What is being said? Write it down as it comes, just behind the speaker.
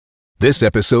This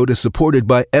episode is supported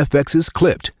by FX's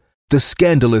Clipped, the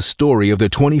scandalous story of the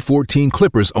 2014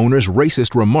 Clippers owner's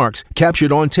racist remarks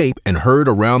captured on tape and heard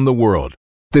around the world.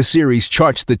 The series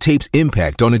charts the tape's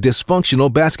impact on a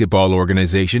dysfunctional basketball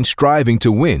organization striving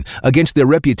to win against their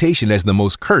reputation as the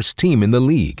most cursed team in the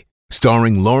league.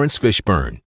 Starring Lawrence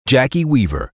Fishburne, Jackie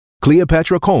Weaver,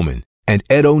 Cleopatra Coleman, and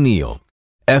Ed O'Neill.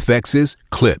 FX's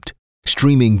Clipped,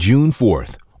 streaming June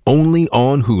 4th, only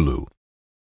on Hulu.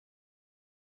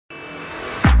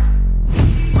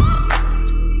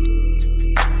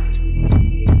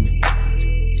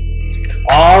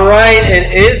 All right,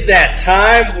 it is that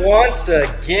time once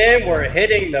again. We're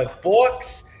hitting the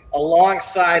books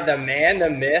alongside the man, the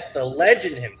myth, the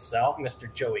legend himself,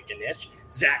 Mr. Joey Ganesh.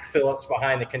 Zach Phillips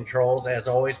behind the controls, as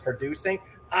always, producing.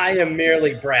 I am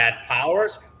merely Brad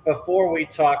Powers. Before we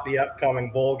talk the upcoming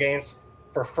bowl games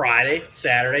for Friday,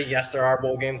 Saturday, yes, there are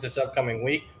bowl games this upcoming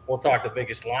week. We'll talk the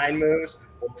biggest line moves.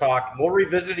 We'll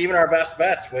revisit even our best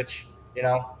bets, which,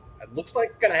 it looks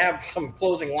like going to have some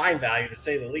closing line value, to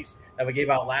say the least, that we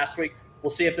gave out last week. We'll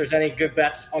see if there's any good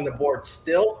bets on the board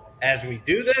still as we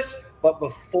do this. But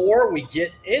before we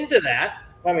get into that,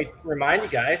 let me remind you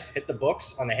guys, Hit the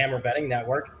Books on the Hammer Betting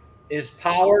Network is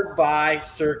powered by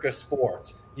Circa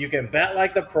Sports. You can bet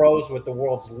like the pros with the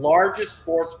world's largest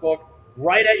sports book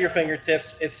right at your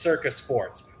fingertips. It's Circa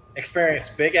Sports. Experience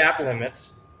big app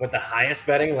limits with the highest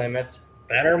betting limits,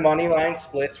 better money line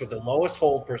splits with the lowest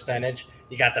hold percentage.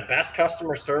 You got the best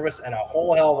customer service and a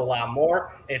whole hell of a lot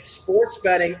more. It's sports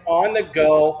betting on the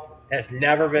go. Has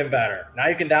never been better. Now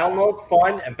you can download,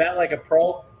 fund, and bet like a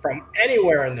pro from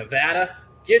anywhere in Nevada.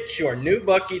 Get your new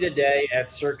bookie today at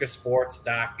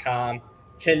circasports.com.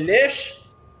 Kanish,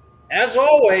 as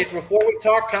always, before we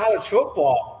talk college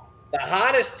football, the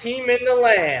hottest team in the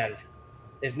land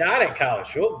is not in college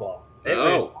football. It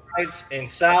resides in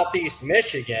Southeast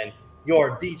Michigan.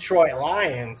 Your Detroit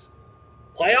Lions.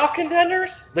 Playoff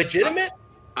contenders? Legitimate?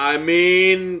 I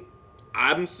mean,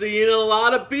 I'm seeing a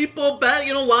lot of people bet,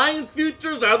 Lions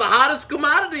futures are the hottest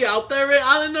commodity out there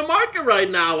in the market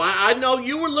right now. I know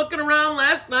you were looking around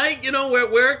last night,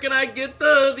 where can I get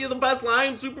the best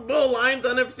Lions Super Bowl, Lions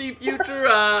NFC future?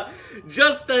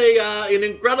 Just an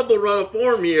incredible run of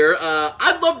form here.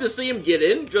 I'd love to see him get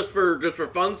in just for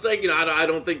fun's sake. I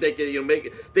don't think they can make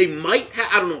it. They might have,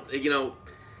 I don't know,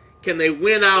 can they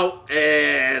win out?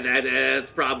 That's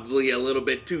probably a little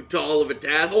bit too tall of a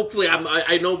task. Hopefully,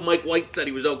 I know Mike White said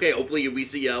he was okay. Hopefully, we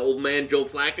see old man Joe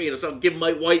Flacco. So give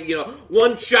Mike White,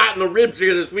 one shot in the ribs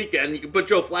here this weekend. You can put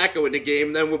Joe Flacco in the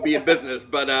game, then we'll be in business.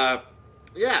 But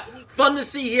yeah, fun to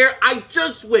see here. I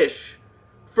just wish,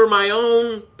 for my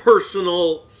own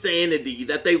personal sanity,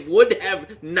 that they would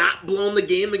have not blown the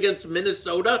game against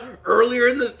Minnesota earlier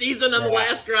in the season on the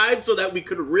last drive so that we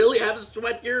could really have a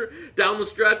sweat here down the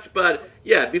stretch. But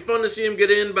yeah, it'd be fun to see him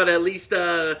get in, but at least,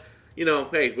 hey,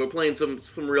 we're playing some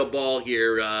real ball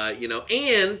here,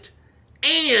 and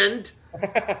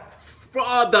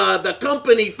the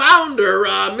company founder,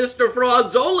 Mr.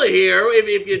 Fraudzola here,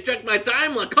 if you check my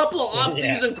timeline, a couple of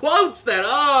off-season quotes that,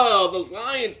 the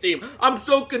Lions team, I'm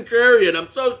so contrarian, I'm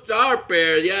so sharp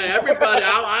here, yeah, everybody,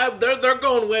 they're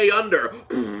going way under.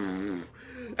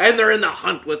 And they're in the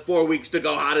hunt with 4 weeks to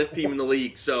go, hottest team in the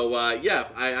league. So,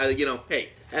 hey,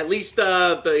 at least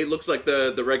it looks like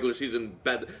the regular season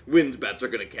wins bets are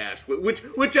going to cash,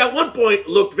 which at one point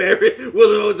looked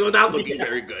was not looking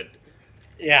very good.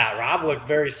 Yeah, Rob looked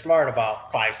very smart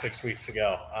about 5-6 weeks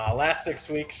ago. Last 6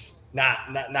 weeks,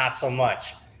 not so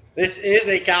much. This is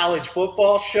a college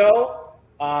football show.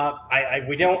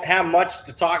 We don't have much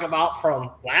to talk about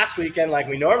from last weekend like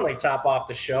we normally top off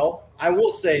the show. I will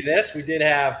say this. We did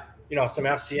have, some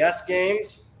FCS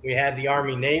games. We had the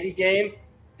Army-Navy game.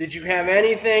 Did you have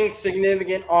anything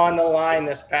significant on the line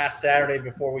this past Saturday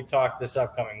before we talk this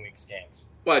upcoming week's games?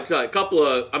 Well, a couple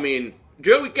of,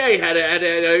 Joey K had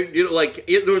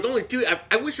there was only two.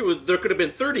 I wish there could have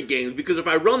been 30 games, because if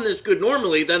I run this good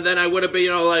normally, then I would have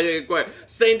been,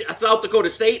 South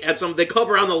Dakota State had they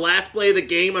cover on the last play of the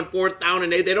game on 4th down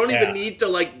and 8. They don't even need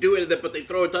to do it, but they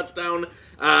throw a touchdown.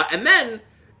 And then,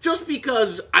 just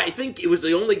because I think it was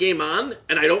the only game on,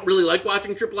 and I don't really like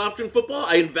watching triple option football,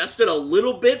 I invested a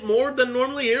little bit more than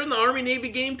normally here in the Army-Navy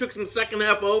game, took some second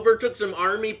half over, took some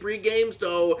Army pregame,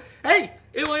 so, hey,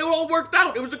 it all worked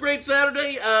out. It was a great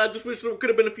Saturday. Just wish there could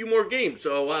have been a few more games.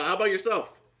 So how about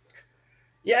yourself?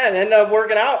 Yeah, it ended up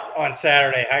working out on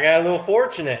Saturday. I got a little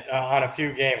fortunate on a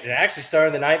few games. It actually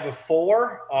started the night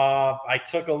before. I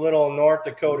took a little North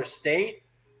Dakota State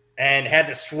and had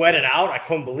to sweat it out. I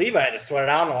couldn't believe I had to sweat it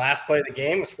out in the last play of the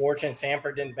game. I was fortunate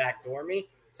Sanford didn't backdoor me.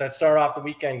 So that started off the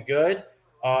weekend good.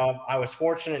 I was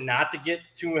fortunate not to get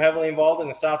too heavily involved in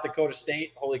the South Dakota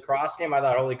State Holy Cross game. I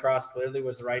thought Holy Cross clearly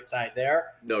was the right side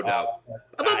there. No doubt.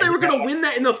 I thought they were going to win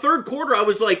that in the third quarter. I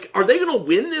was like, are they going to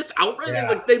win this outright? Yeah.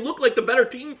 Like, they look like the better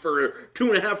team for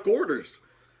 2.5 quarters.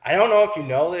 I don't know if you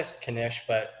know this, Kanish,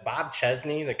 but Bob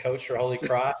Chesney, the coach for Holy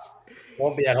Cross,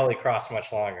 won't be at Holy Cross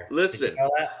much longer. Listen. Did you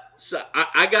know that? So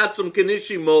I got some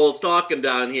Kanishi moles talking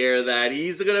down here that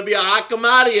he's going to be a hot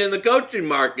commodity in the coaching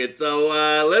market. So,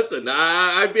 listen,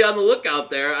 I'd be on the lookout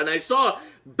there. And I saw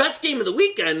best game of the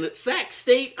weekend, Sac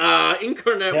State,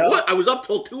 Incarnate. Yep. What? I was up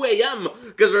till 2 a.m.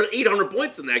 because there are 800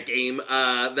 points in that game.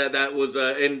 That was,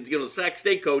 and, the Sac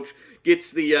State coach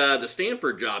gets the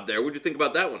Stanford job there. What'd you think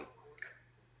about that one?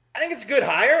 I think it's a good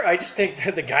hire. I just think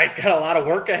that the guy's got a lot of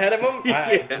work ahead of him.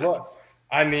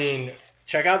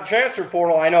 Check out the transfer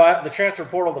portal. I know the transfer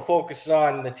portal, the focus is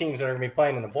on the teams that are going to be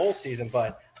playing in the bowl season,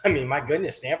 but my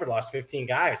goodness, Stanford lost 15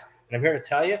 guys. And I'm here to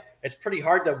tell you, it's pretty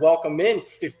hard to welcome in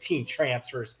 15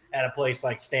 transfers at a place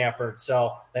like Stanford.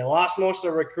 So they lost most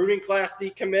of their recruiting class,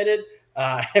 decommitted,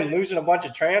 and losing a bunch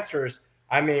of transfers.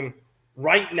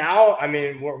 Right now,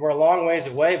 we're a long ways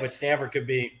away, but Stanford could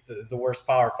be the worst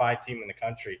Power 5 team in the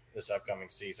country this upcoming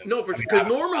season. No, for sure.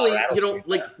 Because normally,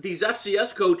 these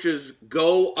FCS coaches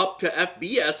go up to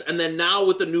FBS, and then now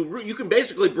with the new route, you can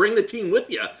basically bring the team with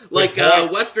you, like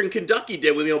Western Kentucky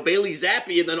did with Bailey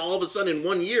Zappi, and then all of a sudden in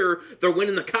 1 year they're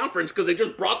winning the conference because they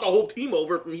just brought the whole team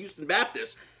over from Houston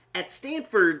Baptist. At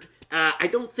Stanford, I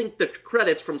don't think the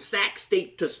credits from Sac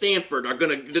State to Stanford are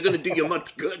gonna do you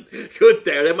much good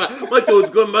there. They might do as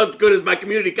good as my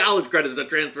community college credits that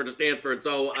transfer to Stanford.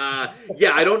 So I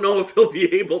don't know if he'll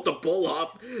be able to pull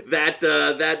off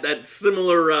that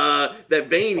similar that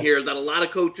vein here that a lot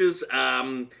of coaches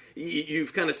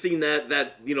you've kind of seen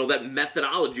that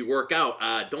methodology work out.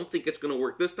 Don't think it's going to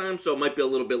work this time, so it might be a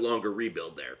little bit longer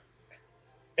rebuild there.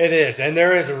 It is, and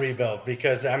there is a rebuild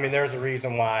because, there's a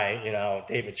reason why,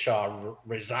 David Shaw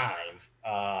resigned.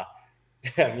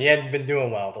 He hadn't been doing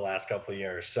well the last couple of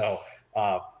years. So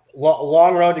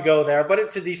long road to go there, but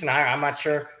it's a decent hire. I'm not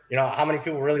sure, how many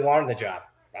people really wanted the job.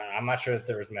 I'm not sure that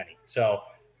there was many. So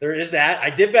there is that. I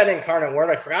did bet Incarnate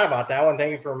Word. I forgot about that one.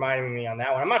 Thank you for reminding me on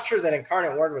that one. I'm not sure that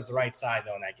Incarnate Word was the right side,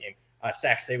 though, in that game.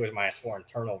 Sac State was -4 in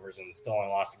turnovers and still only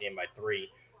lost the game by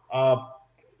 3.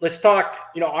 Let's talk,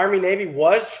 Army-Navy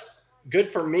was good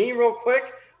for me real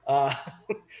quick.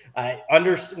 I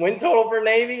under win total for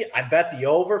Navy. I bet the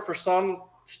over for some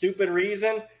stupid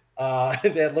reason.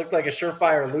 That looked like a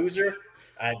surefire loser.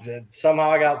 Somehow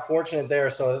I got fortunate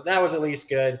there, so that was at least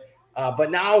good.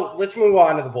 But now let's move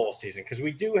on to the bowl season because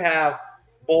we do have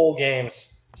bowl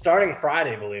games starting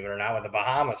Friday, believe it or not, with the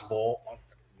Bahamas Bowl.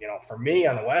 For me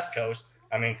on the West Coast,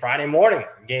 Friday morning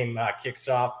game kicks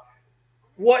off.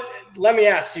 Let me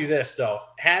ask you this, though.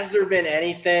 Has there been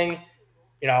anything,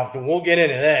 we'll get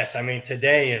into this.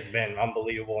 Today has been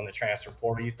unbelievable in the transfer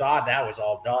portal. You thought that was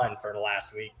all done for the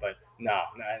last week, but no,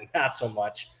 not so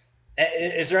much.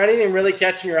 Is there anything really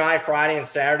catching your eye Friday and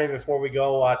Saturday before we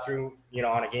go through,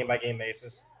 on a game-by-game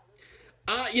basis?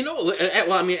 As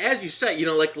you said,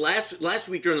 like last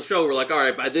week during the show, we're like, all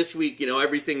right, by this week,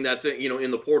 everything that's,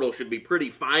 in the portal should be pretty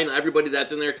fine. Everybody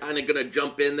that's in there kind of going to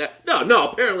jump in there. No,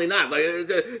 apparently not. Like,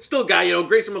 still got,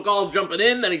 Grayson McCall jumping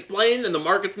in, then he's playing, and the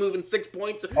market's moving 6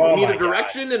 points in either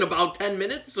direction in about 10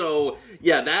 minutes. So,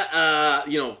 yeah, that,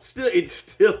 it's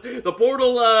still, the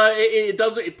portal,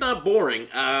 it's not boring.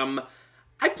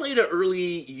 I played an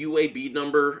early UAB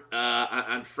number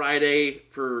on Friday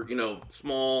for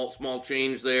small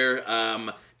change there.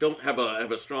 Don't have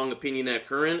a strong opinion at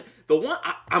current. The one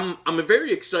I'm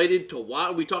very excited to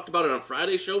watch. We talked about it on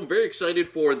Friday's show. I'm very excited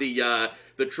for the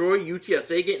Troy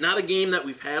UTSA game. Not a game that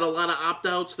we've had a lot of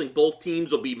opt-outs. I think both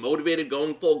teams will be motivated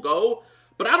going full go.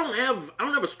 But I don't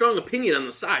have a strong opinion on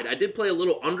the side. I did play a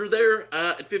little under there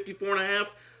at 54.5.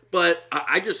 But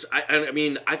I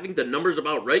think the number's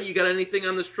about right. You got anything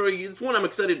on this, Troy? It's one I'm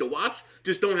excited to watch.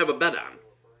 Just don't have a bet on.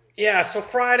 Yeah, so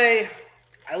Friday,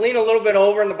 I lean a little bit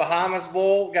over in the Bahamas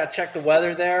Bowl. Got to check the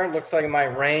weather there. Looks like it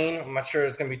might rain. I'm not sure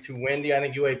it's going to be too windy. I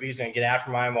think UAB is going to get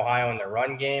after Miami, Ohio in their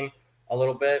run game a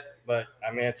little bit. But,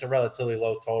 it's a relatively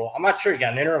low total. I'm not sure. You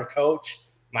got an interim coach.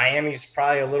 Miami's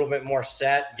probably a little bit more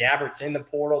set. Gabbert's in the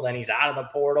portal, then he's out of the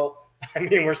portal.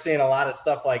 We're seeing a lot of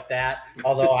stuff like that,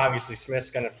 although obviously Smith's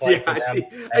going to play for them.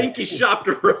 I think he shopped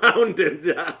around, and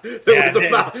there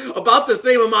was about the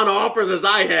same amount of offers as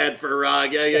I had for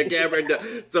Gabbard.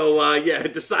 So,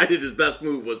 decided his best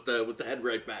move was to head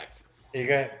right back.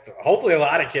 Hopefully a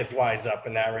lot of kids wise up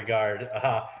in that regard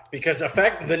because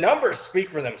the numbers speak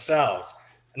for themselves.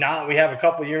 Now that we have a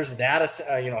couple years of data,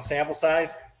 sample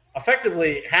size,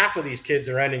 effectively half of these kids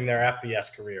are ending their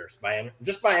FBS careers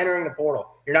just by entering the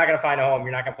portal. You're not going to find a home.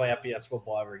 You're not going to play FBS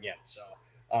football ever again. So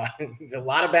a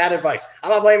lot of bad advice. I'm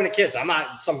not blaming the kids. I'm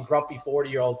not some grumpy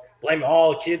 40-year-old blaming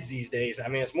all kids these days. I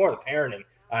mean, it's more the parenting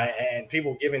and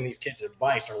people giving these kids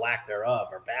advice or lack thereof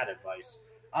or bad advice.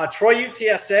 Troy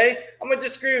UTSA, I'm going to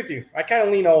disagree with you. I kind of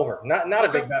lean over. Not a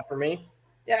big bet for me.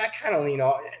 Yeah, I kind of lean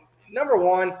over. Number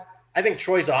one, I think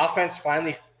Troy's offense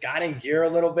finally got in gear a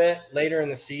little bit later in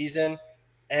the season.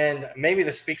 And maybe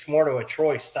this speaks more to a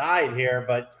Troy side here,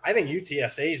 but I think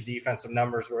UTSA's defensive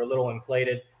numbers were a little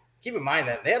inflated. Keep in mind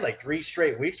that they had like 3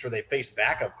 straight weeks where they faced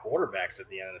backup quarterbacks at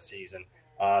the end of the season.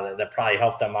 That probably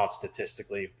helped them out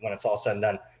statistically when it's all said and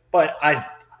done. But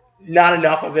not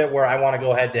enough of it where I want to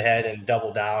go head to head and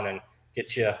double down and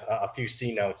get you a few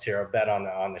C notes here, a bet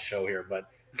on the show here. But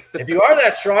if you are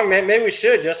that strong, man, maybe we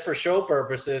should just for show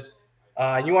purposes.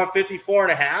 You want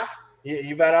 54.5?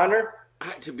 You bet under?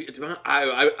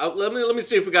 Let me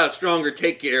see if we got a stronger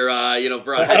take here,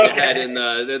 for a head to head in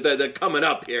the coming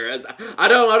up here. As I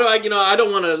don't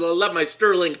want to let my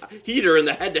Sterling heater in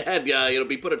the head to head,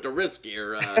 be put at the risk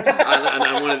here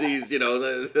on one of these,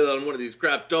 on one of these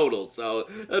crap totals. So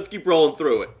let's keep rolling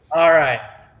through it. All right,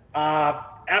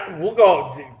 we'll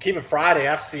go. Keep it Friday.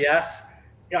 FCS.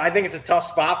 I think it's a tough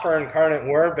spot for Incarnate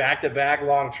Word, back-to-back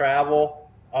long travel.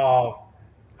 I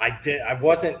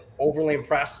wasn't overly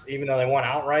impressed, even though they won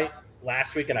outright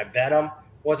last week, and I bet them.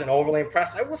 Wasn't overly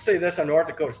impressed. I will say this on North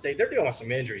Dakota State. They're dealing with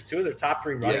some injuries. 2 of their top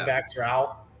 3 running backs are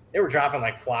out. They were dropping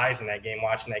like flies in that game,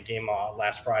 watching that game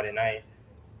last Friday night.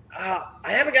 I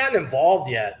haven't gotten involved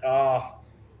yet.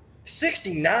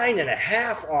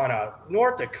 69.5 on a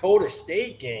North Dakota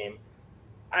State game.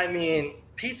 I mean,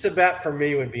 pizza bet for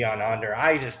me would be on under.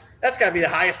 That's got to be the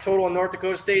highest total in North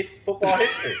Dakota State football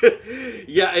history.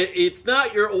 Yeah, it's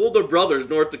not your older brothers,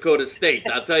 North Dakota State.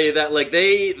 I'll tell you that. Like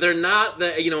they're not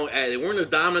that. They weren't as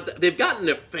dominant. They've gotten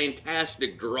a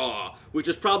fantastic draw, which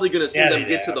is probably going to see them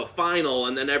get to the final,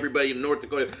 and then everybody in North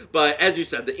Dakota. But as you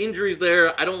said, the injuries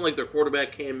there. I don't like their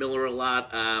quarterback Cam Miller a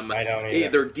lot. I don't either.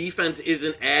 Their defense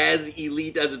isn't as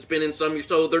elite as it's been in some years,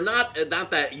 so they're not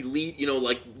that elite.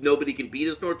 Like nobody can beat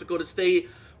us, North Dakota State.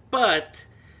 But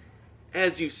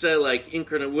as you said, like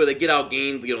Incarnate, where they get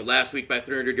outgained, last week by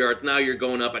 300 yards. Now you're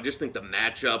going up. I just think the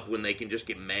matchup when they can just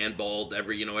get man-balled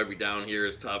every down here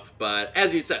is tough. But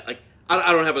as you said, like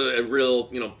I don't have a real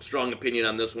strong opinion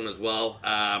on this one as well.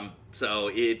 So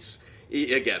it's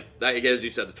again, as you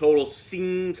said, the total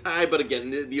seems high, but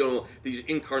again, these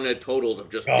Incarnate totals have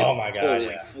just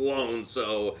totally flown.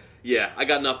 So yeah, I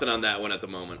got nothing on that one at the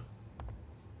moment.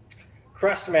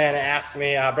 Crustman asked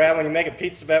me, Brad, when you make a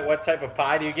pizza bet, what type of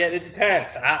pie do you get? It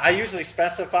depends. I usually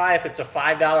specify if it's a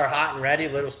 $5 hot and ready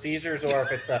Little Caesars, or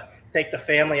if it's take the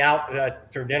family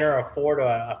out for dinner or afford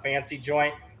a fancy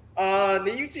joint.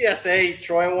 The UTSA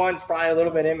Troy one's probably a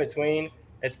little bit in between.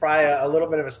 It's probably a little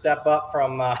bit of a step up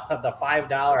from the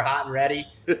 $5 hot and ready.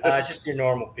 It's just your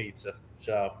normal pizza.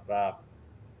 So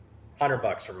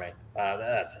 $100 for me.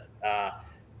 That's it.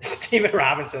 Steven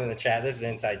Robinson in the chat. This is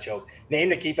an inside joke.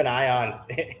 Name to keep an eye on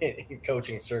in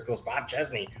coaching circles. Bob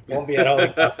Chesney won't be at Holy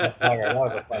Christmas longer. That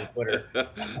was a fun Twitter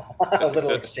a little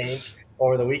exchange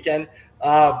over the weekend.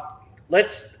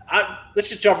 Let's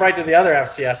just jump right to the other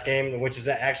FCS game, which is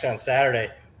actually on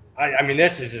Saturday. I mean,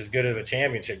 this is as good of a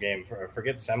championship game.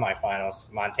 Forget the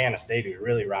semifinals. Montana State, who's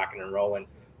really rocking and rolling.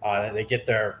 They get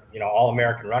their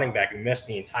All-American running back who missed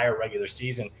the entire regular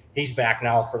season. He's back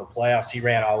now for the playoffs. He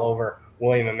ran all over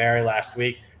William and Mary last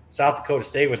week. South Dakota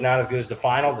State was not as good as the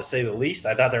final, to say the least.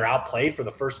 I thought they were outplayed for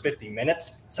the first 50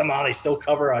 minutes. Somehow they still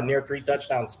cover a near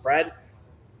 3-touchdown spread.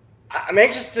 I'm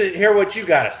anxious to hear what you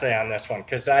got to say on this one,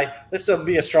 because this will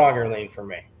be a stronger lean for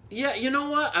me. Yeah, you know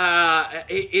what?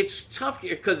 It's tough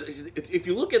because if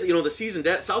you look at the season,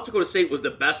 South Dakota State was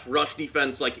the best rush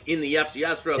defense in the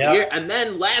FCS throughout the year, and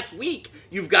then last week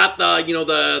you've got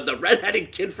the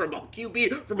redheaded kid from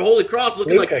QB from Holy Cross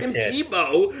looking like Tim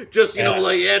Tebow, just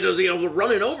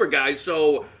running over guys.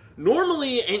 So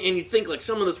normally, and you'd think like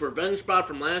some of this revenge spot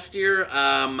from last year.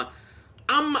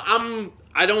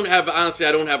 I don't have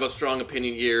a strong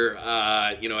opinion here,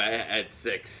 at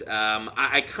 6.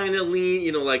 I kind of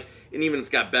lean, and even it's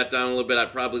got bet down a little bit,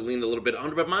 I'd probably lean a little bit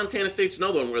under, but Montana State's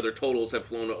another one where their totals have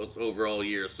flown over all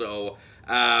year. So,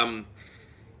 I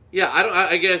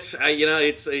guess,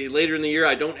 it's later in the year.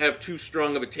 I don't have too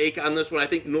strong of a take on this one. I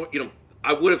think,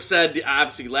 I would have said,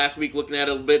 obviously, last week looking at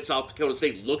it a little bit, South Dakota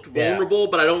State looked vulnerable,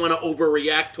 but I don't want to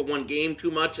overreact to one game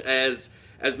too much as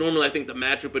normally I think the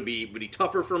matchup would be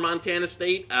tougher for Montana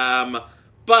State.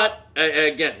 But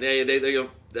again, they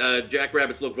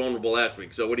Jackrabbits looked vulnerable last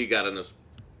week. So what do you got on this?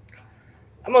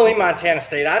 I'm going to leave Montana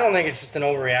State. I don't think it's just an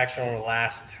overreaction over the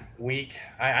last week.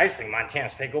 I just think Montana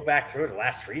State, go back through the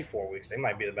last 3-4 weeks, they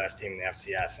might be the best team in the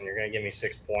FCS, and you're going to give me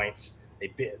 6 points.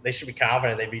 They should be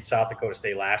confident they beat South Dakota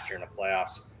State last year in the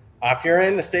playoffs. If you're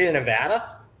in the state of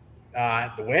Nevada,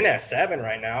 the win at 7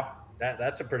 right now,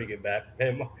 that's a pretty good bet.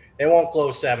 They won't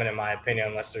close 7, in my opinion,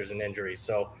 unless there's an injury.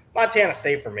 So Montana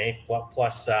State for me,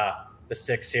 plus the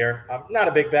 6 here. Not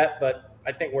a big bet, but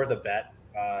I think we're the bet.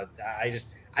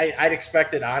 I'd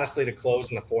expect it, honestly, to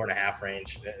close in the 4.5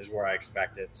 range is where I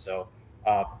expect it. So,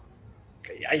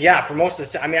 for most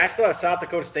of I still have South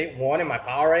Dakota State 1 in my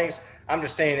power ratings. I'm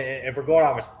just saying, if we're going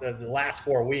off the last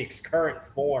 4 weeks, current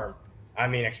form,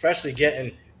 especially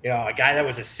getting, a guy that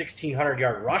was a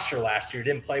 1,600-yard rusher last year,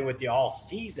 didn't play with you all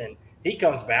season. He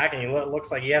comes back, and he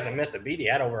looks like he hasn't missed a beat. He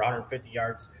had over 150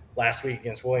 yards last week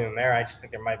against William & Mary. I just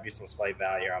think there might be some slight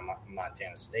value on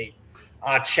Montana State.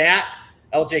 Chat.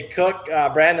 LJ Cook,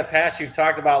 Brad, in the past, you've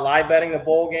talked about live betting the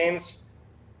bowl games.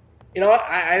 You know what?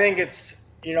 I think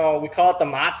it's, we call it the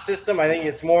Mott system. I think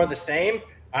it's more of the same.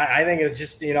 I think it's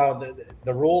just, the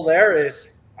rule there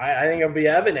is, I think it'll be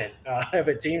evident if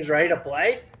a team's ready to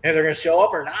play and they're going to show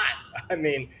up or not.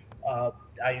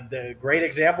 The great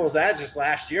example is that just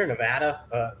last year,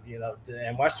 Nevada,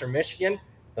 and Western Michigan,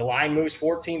 the line moves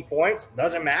 14 points.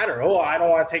 Doesn't matter. I don't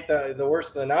want to take the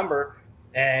worst of the number.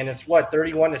 And it's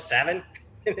 31-7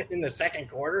 in the second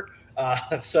quarter. I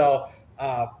just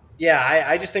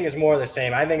think it's more of the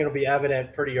same. I think it'll be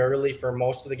evident pretty early for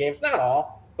most of the games, not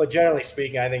all, but generally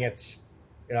speaking, I think it's,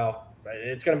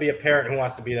 it's going to be apparent who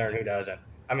wants to be there and who doesn't.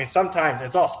 Sometimes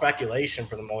it's all speculation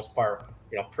for the most part,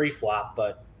 pre-flop,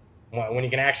 but when you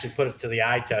can actually put it to the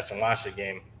eye test and watch the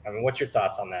game, what's your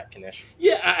thoughts on that, Kanish?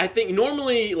 Yeah, I think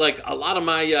normally, like a lot of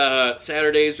my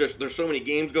Saturdays, there's so many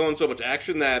games going, so much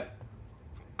action that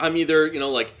I'm either,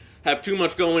 have too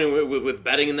much going with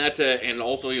betting and that, and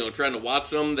also, trying to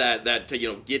watch them that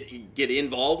to, get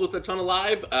involved with a ton of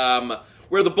live.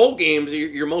 Where the bowl games,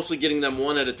 you're mostly getting them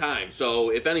one at a time. So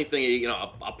if anything,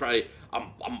 I'm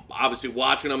obviously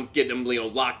watching them, getting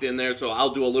them, locked in there. So I'll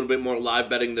do a little bit more live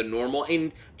betting than normal.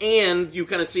 And you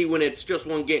kind of see when it's just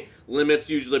one game, limits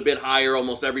usually a bit higher.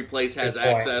 Almost every place has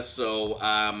access. So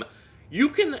you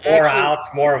can more outs,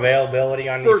 more availability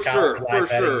on these college live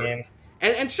betting games.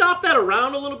 And shop that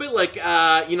around a little bit. Like,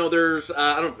 there's,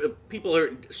 I don't know if people are,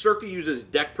 Circa uses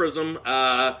Deck Prism,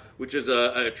 which is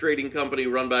a trading company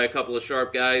run by a couple of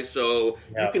sharp guys. So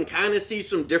you can kind of see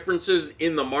some differences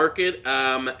in the market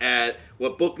at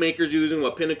what bookmakers using,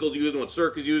 what Pinnacle's using, what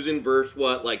Circa's using versus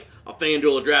what like a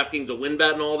FanDuel, a DraftKings, a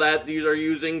WinBet, and all that these are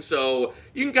using. So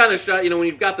you can kind of shop, when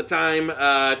you've got the time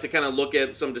to kind of look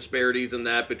at some disparities in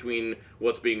that between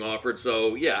what's being offered.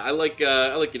 So yeah, I like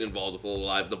getting involved with full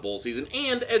live the bowl season.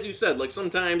 And as you said, like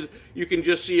sometimes you can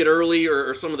just see it early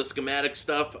or some of the schematic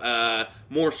stuff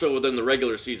more so than the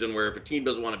regular season, where if a team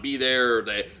doesn't want to be there, or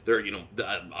they're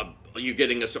you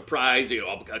getting a surprise, a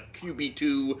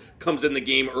QB2 comes in the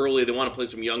game early, they want to play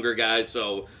some younger guys,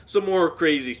 so some more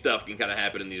crazy stuff can kind of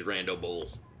happen in these rando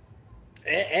bowls.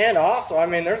 And also,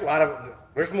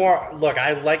 there's more. Look,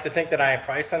 I like to think that I have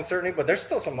price uncertainty, but there's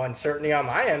still some uncertainty on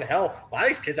my end. Hell, a lot of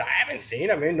these kids I haven't seen.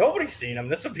 Nobody's seen them.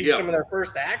 This will be some of their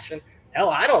first action. Hell,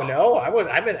 I don't know. I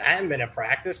haven't been in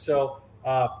practice, so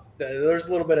there's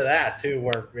a little bit of that too,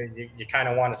 where you kind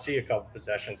of want to see a couple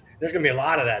possessions. There's going to be a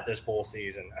lot of that this bowl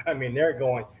season. They're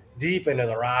going deep into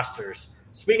the rosters.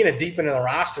 Speaking of deep into the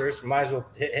rosters, might as well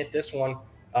hit this one.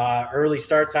 Early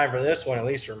start time for this one, at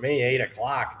least for me, 8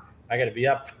 o'clock. I got to be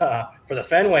up for the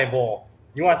Fenway Bowl.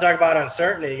 You want to talk about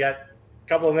uncertainty? You got a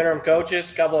couple of interim coaches,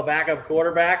 a couple of backup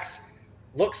quarterbacks.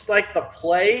 Looks like the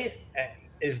play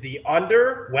is the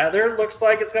under. Weather looks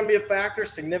like it's going to be a factor.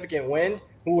 Significant wind.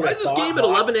 Why is this game at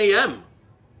 11 a.m.?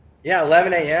 Yeah,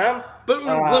 11 a.m. But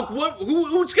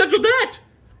who scheduled that?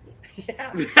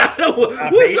 Yeah. Why do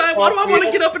I want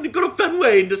to get up and go to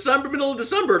Fenway in December, middle of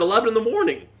December at 11 in the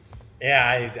morning?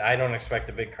 Yeah, I don't expect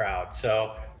a big crowd.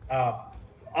 So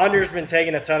under's been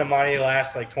taking a ton of money the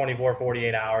last 24,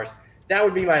 48 hours. That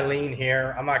would be my lean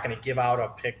here. I'm not going to give out a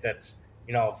pick that's,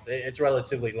 it's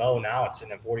relatively low now. It's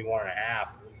sitting at 41.5. You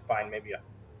can find maybe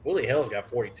Willie Hill's got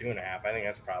 42.5. I think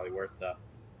that's probably worth a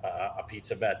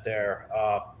pizza bet there.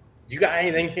 You got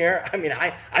anything here?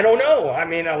 I don't know.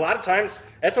 A lot of times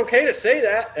it's okay to say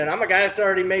that, and I'm a guy that's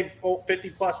already made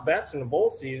 50-plus bets in the bowl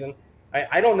season.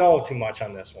 I don't know too much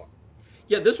on this one.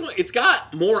 Yeah, this one, it's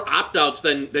got more opt-outs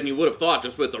than you would have thought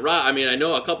just with the raw. I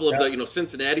know a couple of the,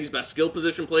 Cincinnati's best skill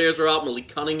position players are out. Malik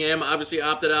Cunningham obviously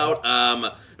opted out.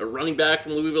 A running back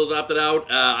from Louisville's opted out.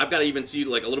 I've got to even see a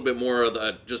little bit more of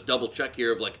the just double check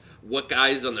here of what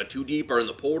guys on the 2 deep are in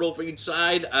the portal for each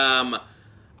side.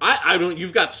 I don't.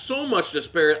 You've got so much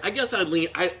disparity. I guess I'd lean.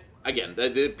 Again,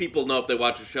 the people know if they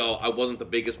watch the show, I wasn't the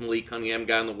biggest Malik Cunningham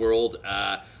guy in the world.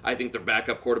 I think their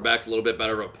backup quarterback's a little bit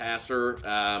better of a passer.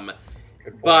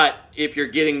 But if you're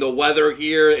getting the weather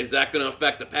here, is that going to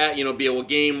affect the pat? Be a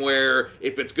game where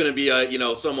if it's going to be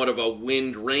a somewhat of a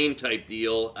wind rain type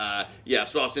deal.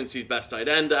 Saw Cincy's best tight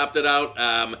end opted out.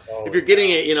 If you're getting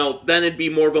it, then it'd be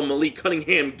more of a Malik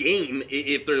Cunningham game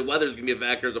if the weather's going to be a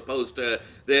factor as opposed to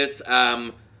this.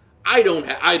 I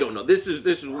don't know. This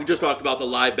is we just talked about the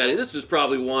live betting. This is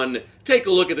probably one. Take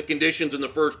a look at the conditions in the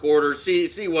first quarter. See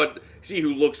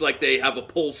who looks like they have a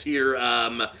pulse here.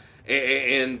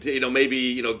 And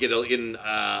maybe get in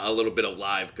a little bit of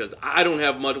live, because I don't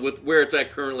have much with where it's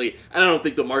at currently, and I don't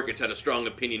think the market's had a strong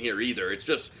opinion here either. It's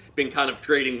just been kind of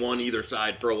trading one either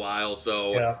side for a while.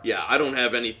 So I don't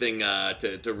have anything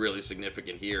to really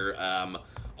significant here.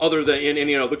 Other than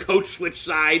the coach switch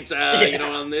sides,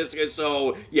 on this.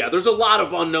 So there's a lot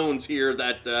of unknowns here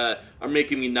that are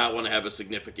making me not want to have a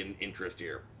significant interest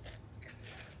here.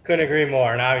 Couldn't agree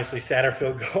more. And obviously,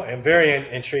 Satterfield, very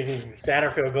intriguing.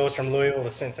 Satterfield goes from Louisville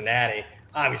to Cincinnati.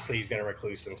 Obviously, he's going to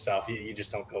recluse himself. You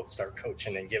just don't go start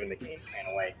coaching and giving the game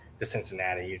plan away to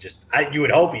Cincinnati. You would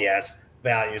hope he has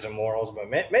values and morals, but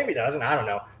maybe he doesn't. I don't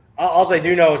know. All I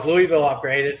do know is Louisville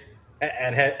upgraded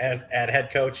and at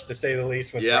head coach, to say the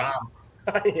least, with Brom.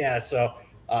 So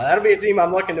that'll be a team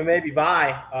I'm looking to maybe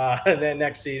buy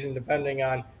next season, depending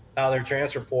on how their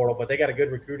transfer portal. But they got a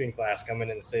good recruiting class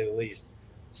coming in, to say the least.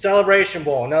 Celebration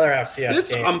Bowl, another FCS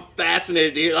game. I'm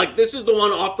fascinated to hear. This is the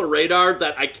one off the radar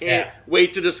that I can't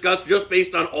wait to discuss, just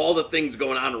based on all the things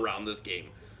going on around this game.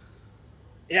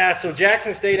 Yeah, so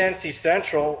Jackson State, NC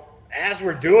Central, as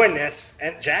we're doing this,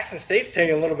 and Jackson State's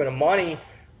taking a little bit of money.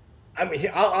 I mean,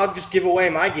 I'll just give away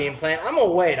my game plan. I'm going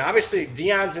to wait. Obviously,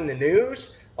 Deion's in the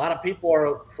news. A lot of people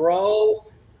are pro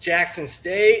Jackson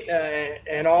State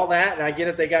and all that, and I get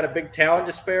it. They got a big talent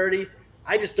disparity.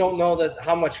 I just don't know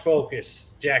how much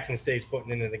focus Jackson State's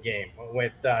putting into the game.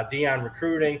 With Deion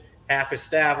recruiting, half his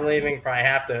staff leaving, probably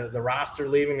half the roster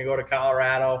leaving to go to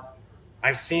Colorado.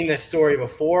 I've seen this story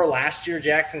before. Last year,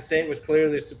 Jackson State was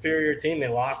clearly the superior team. They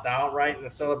lost outright in the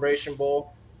Celebration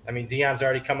Bowl. I mean, Deion's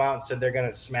already come out and said they're going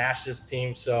to smash this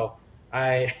team. So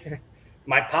my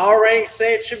power rankings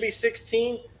say it should be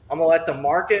 16. I'm going to let the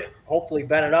market hopefully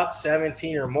bet it up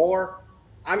 17 or more.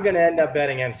 I'm going to end up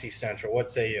betting NC Central. What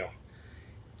say you?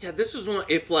 Yeah, this is one.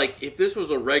 If this was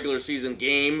a regular season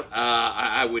game,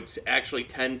 I would actually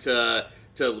tend to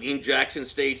lean Jackson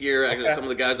State here. Actually, some of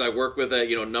the guys I work with,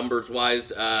 numbers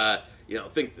wise,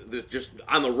 think this just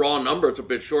on the raw number it's a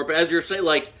bit short. But as you're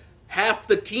saying, half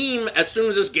the team, as soon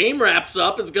as this game wraps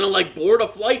up, is gonna board a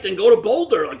flight and go to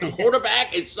Boulder. The quarterback,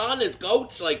 his son, his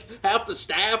coach, half the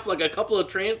staff, a couple of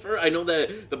transfer. I know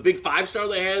the big 5-star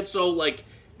they had. So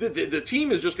the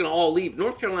team is just gonna all leave.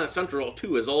 North Carolina Central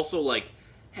too is also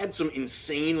had some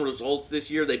insane results this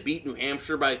year. They beat New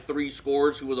Hampshire by 3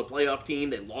 scores, who was a playoff team.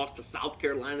 They lost to South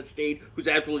Carolina State, who's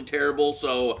absolutely terrible.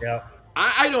 So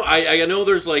I know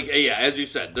there's as you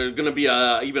said, there's going to be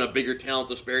even a bigger talent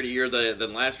disparity here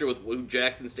than last year with who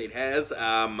Jackson State has.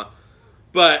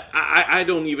 But I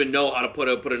don't even know how to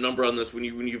put a number on this when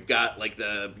you've got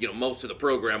most of the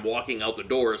program walking out the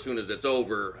door as soon as it's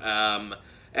over.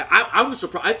 I was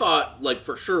surprised. I thought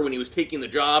for sure when he was taking the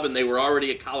job and they were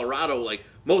already at Colorado,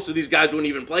 most of these guys wouldn't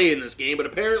even play in this game. But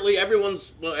apparently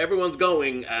everyone's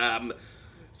going.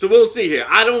 So we'll see here.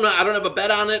 I don't know. I don't have a bet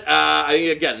on it.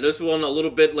 Again, this one a little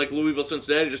bit like Louisville,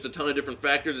 Cincinnati, just a ton of different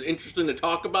factors. It's interesting to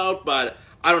talk about, but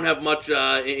I don't have much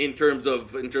in terms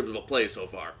of a play so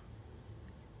far.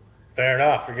 Fair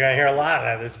enough. You're going to hear a lot of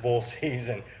that this bowl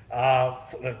season.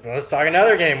 Let's talk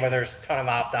another game where there's a ton of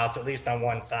opt-outs, at least on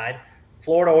one side.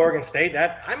 Florida, Oregon State.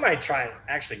 That I might try and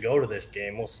actually go to this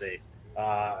game. We'll see.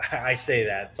 I say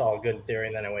that. It's all good in theory,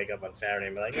 and then I wake up on Saturday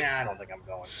and be like, I don't think I'm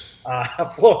going.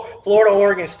 Florida,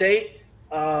 Oregon State.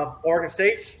 Oregon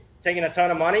State's taking a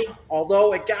ton of money,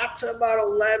 although it got to about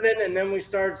 11, and then we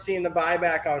started seeing the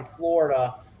buyback on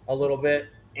Florida a little bit.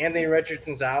 Anthony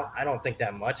Richardson's out. I don't think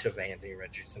that much of Anthony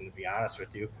Richardson, to be honest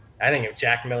with you. I think if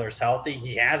Jack Miller's healthy,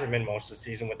 he hasn't been most of the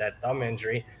season with that thumb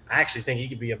injury. I actually think he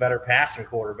could be a better passing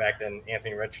quarterback than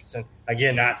Anthony Richardson.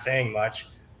 Again, not saying much.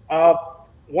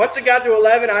 Once it got to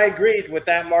 11, I agreed with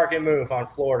that market move on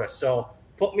Florida. So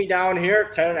put me down here.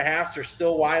 10.5s are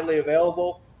still widely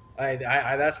available.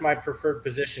 That's my preferred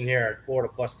position here at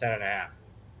Florida plus 10.5.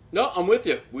 No, I'm with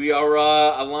you. We are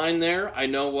aligned there. I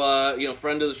know,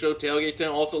 friend of the show, Tailgate 10,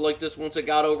 also liked this once it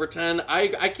got over 10.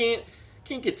 I can't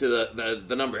get to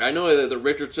the number. I know the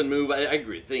Richardson move, I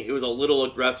agree. I think it was a little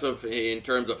aggressive in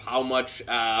terms of how much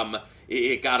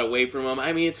it got away from him.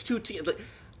 I mean, it's 2 teams.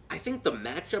 I think the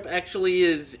matchup actually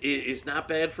is not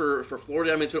bad for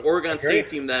Florida. I mean, it's an Oregon State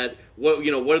team that what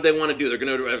do they want to do? They're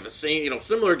going to have the same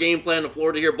similar game plan to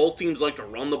Florida here. Both teams like to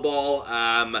run the ball.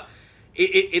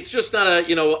 It's just not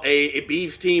a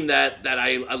Beavs team that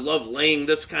I love laying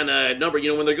this kind of number.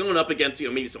 When they're going up against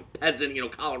maybe some peasant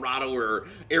Colorado or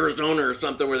Arizona or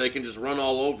something where they can just run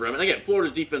all over them. And again,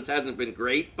 Florida's defense hasn't been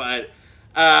great, but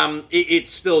it's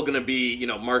still going to be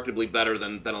markedly better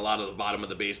than a lot of the bottom of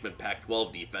the basement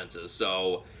Pac-12 defenses.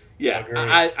 So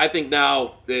yeah, I think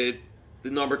now the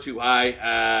number too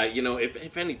high.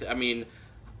 If anything, I mean,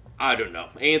 I don't know.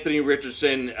 Anthony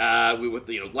Richardson, with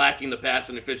lacking the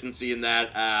passing efficiency in that.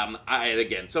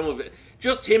 Again, some of it,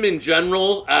 just him in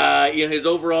general. His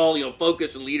overall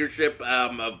focus and leadership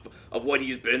of what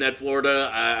he's been at Florida.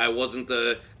 I wasn't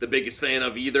the biggest fan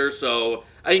of either. So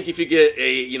I think if you get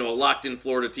a locked in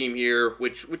Florida team here,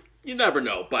 which you never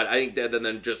know, but I think that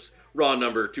then just raw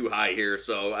number too high here.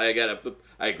 So I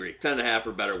agree, 10.5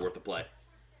 or better worth a play.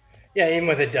 Yeah, even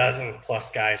with a dozen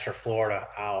plus guys for Florida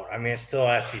out, I mean, it's still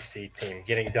an SEC team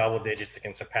getting double digits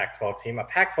against a Pac-12 team. A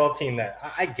Pac-12 team that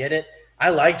I get it. I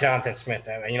like Jonathan Smith.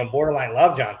 Borderline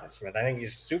love Jonathan Smith. I think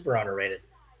he's super underrated.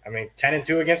 I mean,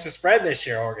 10-2 against the spread this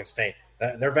year, Oregon State.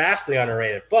 They're vastly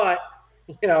underrated. But,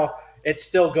 it's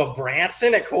still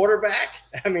Branson at quarterback.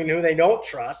 I mean, who they don't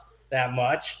trust that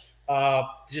much. I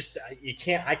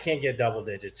can't get double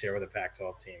digits here with a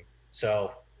Pac-12 team.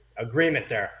 So agreement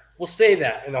there. We'll save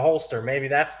that in the holster. Maybe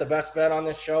that's the best bet on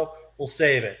this show. We'll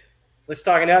save it. Let's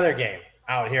talk another game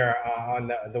out here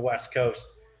on the West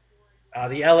Coast.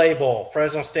 The LA Bowl,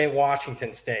 Fresno State,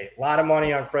 Washington State. A lot of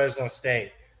money on Fresno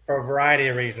State for a variety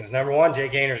of reasons. Number one, Jay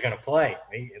Gaynor's going to play.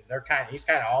 He's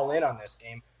kind of all in on this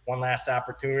game. One last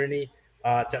opportunity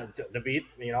to beat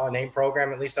a name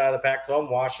program, at least out of the Pac-12,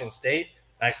 Washington State.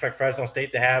 I expect Fresno State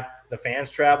to have the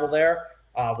fans travel there.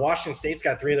 Washington State's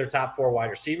got 3 of their top 4 wide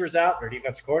receivers out. Their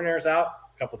defensive coordinator's out.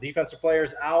 A couple defensive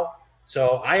players out.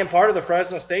 So I am part of the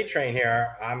Fresno State train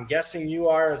here. I'm guessing you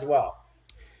are as well.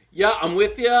 Yeah, I'm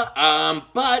with you.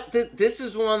 But this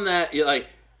is one that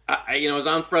I was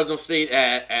on Fresno State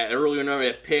at earlier number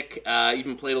at pick.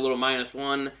 Even played a little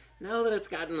 -1. Now that it's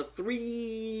gotten a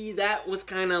 3, that was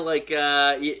kind of like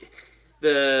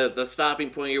the stopping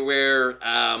point here. Where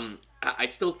I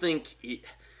still think.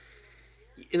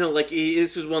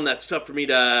 This is one that's tough for me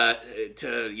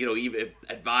to even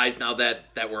advise now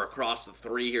that we're across the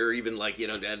 3 here, even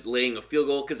laying a field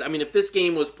goal. Because, I mean, if this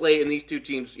game was played and these two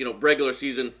teams, regular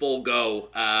season, full go,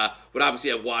 would obviously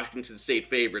have Washington State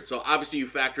favored. So, obviously, you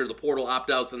factor the portal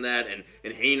opt-outs in that and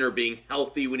Haener being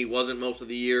healthy when he wasn't most of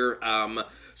the year.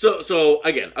 So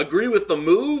again, agree with the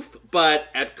move, but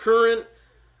at current,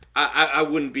 I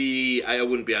wouldn't be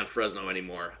on Fresno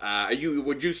anymore.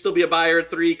 Would you still be a buyer at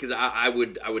 3? Because I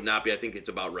would not be. I think it's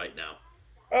about right now.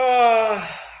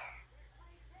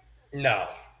 No.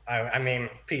 I mean,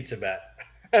 pizza bet.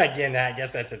 Again, I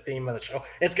guess that's a theme of the show.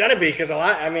 It's gonna be because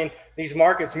these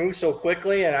markets move so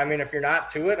quickly, and if you're not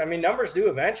to it, numbers do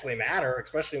eventually matter,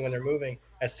 especially when they're moving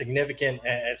as significant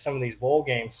as some of these bowl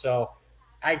games. So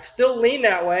I'd still lean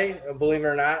that way, believe it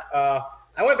or not.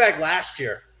 I went back last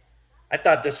year. I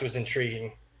thought this was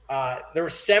intriguing. There were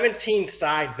 17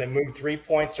 sides that moved 3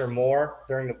 points or more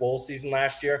during the bowl season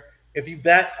last year. If you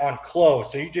bet on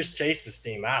close, so you just chase this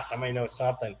team, somebody knows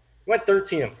something. You went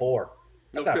 13-4.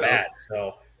 That's not bad.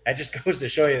 So that just goes to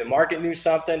show you the market knew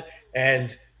something,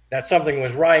 and that something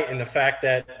was right in the fact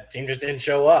that the team just didn't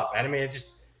show up. And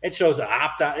it shows an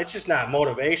opt-out. It's just not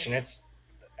motivation.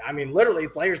 Literally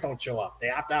players don't show up. They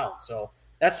opt out. So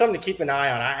that's something to keep an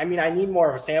eye on. I need more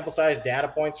of a sample size data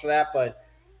points for that, but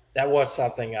that was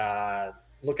something.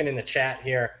 Looking in the chat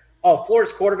here. Oh,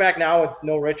 Florida's quarterback now with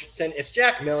no Richardson. It's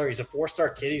Jack Miller. He's a 4-star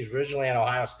kid. He's originally at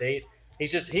Ohio State.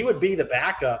 He would be the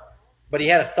backup, but he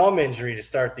had a thumb injury to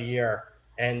start the year.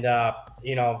 And,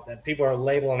 people are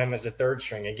labeling him as a 3rd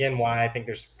string. Again, why I think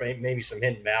there's maybe some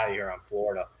hidden value here on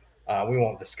Florida. We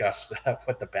won't discuss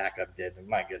what the backup did.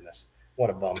 My goodness, what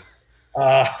a bum.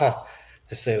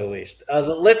 To say the least.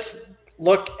 Let's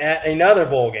look at another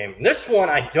bowl game. This one,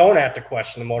 I don't have to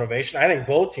question the motivation. I think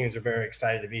both teams are very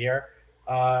excited to be here.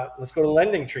 Let's go to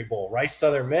Lending Tree Bowl. Rice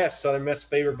Southern Miss. Southern Miss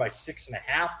favored by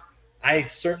 6.5. I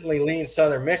certainly lean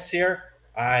Southern Miss here.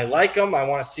 I like them. I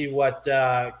want to see what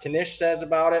Knish says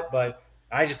about it, but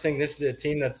I just think this is a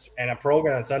team and a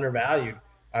program that's undervalued.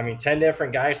 10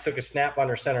 different guys took a snap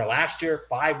under center last year,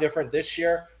 5 different this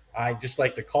year. I just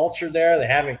like the culture there. They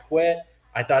haven't quit.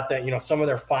 I thought that, some of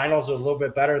their finals are a little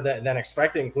bit better than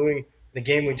expected, including the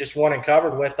game we just won and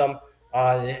covered with them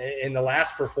in the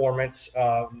last performance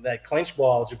that clinched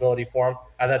bowl eligibility for them.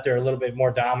 I thought they're a little bit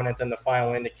more dominant than the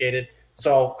final indicated.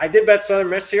 So I did bet Southern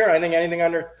Miss here. I think anything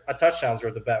under a touchdown's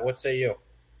worth the bet. What say you?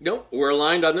 Nope, we're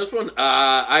aligned on this one.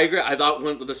 I agree. I thought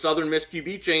when the Southern Miss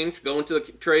QB change going to the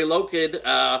Trey Lowe kid,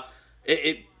 I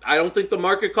don't think the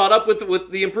market caught up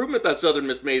with the improvement that Southern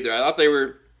Miss made there. I thought they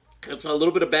were. It's a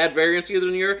little bit of bad variance either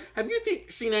in the year. Have you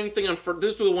seen anything on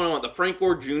this is the one I want, the Frank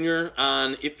Gore Jr.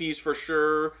 on if he's for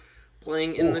sure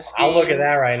playing in this game? I'll look at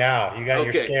that right now.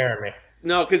 You're scaring me.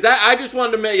 No, because I just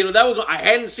wanted to make, that was, I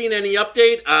hadn't seen any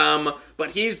update, but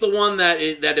he's the one that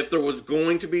if there was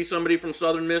going to be somebody from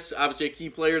Southern Miss, obviously a key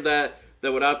player that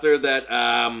would out there,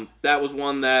 that was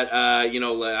one that,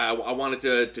 I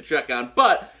wanted to check on.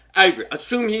 But I agree.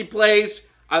 Assume he plays.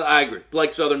 I agree.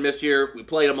 Like Southern Miss here, we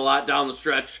played him a lot down the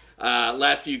stretch.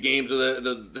 Last few games of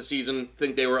the season,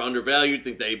 think they were undervalued,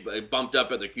 think they bumped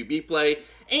up at their QB play,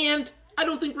 and I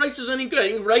don't think Rice is any good. I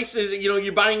think Rice is,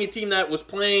 you're buying a team that was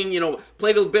playing,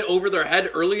 played a bit over their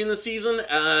head early in the season,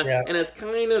 and has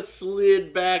kind of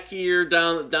slid back here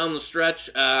down the stretch.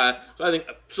 So I think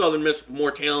Southern Miss, more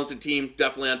talented team,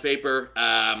 definitely on paper,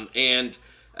 and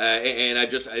I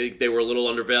think they were a little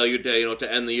undervalued.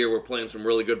 To end the year, we're playing some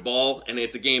really good ball, and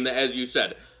it's a game that, as you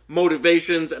said,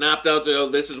 motivations and opt-outs.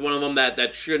 This is one of them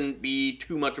that shouldn't be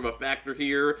too much of a factor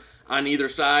here on either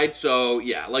side. So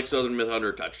yeah, like Southern Miss under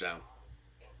a touchdown.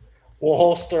 We'll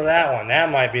holster that one. That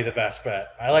might be the best bet.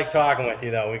 I like talking with you,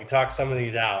 though. We can talk some of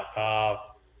these out.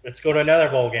 Let's go to another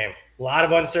bowl game. A lot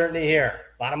of uncertainty here.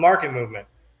 A lot of market movement.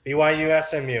 BYU,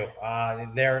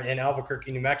 SMU. They're in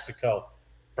Albuquerque, New Mexico.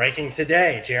 Breaking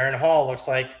today, Jaron Hall looks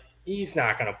like he's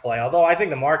not going to play. Although I think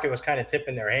the market was kind of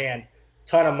tipping their hand.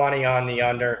 Ton of money on the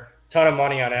under. Ton of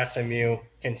money on SMU.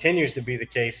 Continues to be the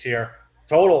case here.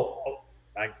 Total,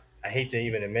 I hate to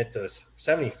even admit this,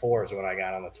 74 is what I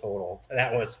got on the total.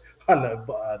 That was on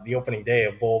the opening day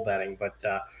of bowl betting, but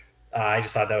I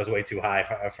just thought that was way too high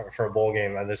for a bowl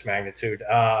game of this magnitude.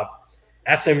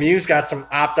 SMU's got some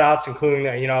opt-outs, including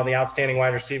the outstanding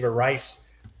wide receiver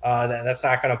Rice. That's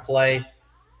not going to play.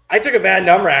 I took a bad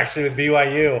number actually with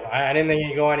BYU. I didn't think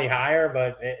it'd go any higher,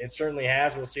 but it certainly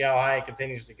has. We'll see how high it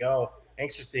continues to go.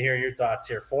 Anxious to hear your thoughts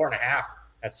here. 4.5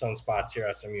 at some spots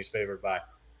here. SMU's favored by.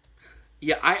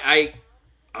 Yeah,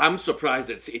 I'm surprised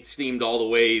it's steamed all the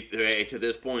way to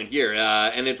this point here,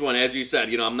 and it's one, as you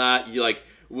said, I'm not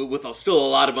with still a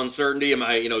lot of uncertainty. Am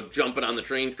I jumping on the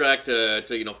train track to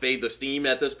fade the steam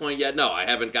at this point yet? No, I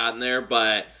haven't gotten there,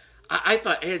 but I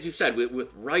thought, as you said,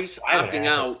 with Rice opting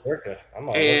out, Circa. I'm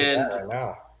gonna look at that right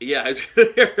now. Yeah, I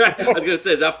was gonna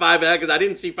say, is that 5.5? Because I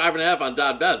didn't see 5.5 on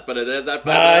Don Best, but is that 5.5?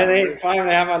 No, I think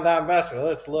 5.5 on Don Best. But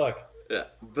let's look.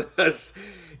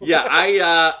 Yeah,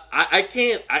 yeah, I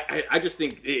can't. I just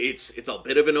think it's a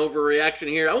bit of an overreaction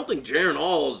here. I don't think Jaron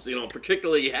Hall's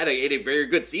particularly had a very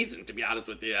good season, to be honest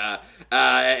with you,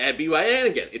 at BYU. And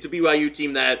again, it's a BYU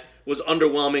team that was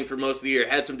underwhelming for most of the year,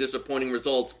 had some disappointing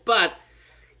results, but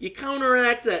you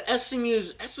counteract that. SMU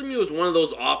is one of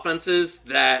those offenses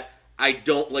that I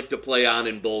don't like to play on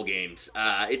in bowl games.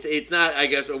 It's not, I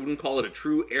guess I wouldn't call it a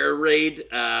true air raid,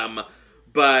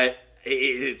 but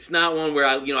it's not one where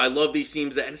I love these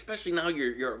teams that, and especially now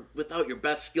you're without your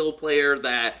best skill player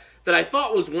that I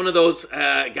thought was one of those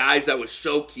guys that was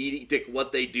so key to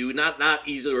what they do, not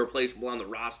easily replaceable on the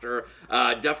roster.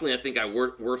 Definitely, I think I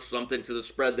worth something to the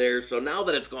spread there. So now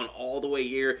that it's gone all the way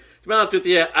here, to be honest with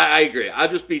you, I agree. I'll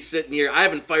just be sitting here. I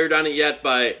haven't fired on it yet,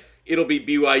 but it'll be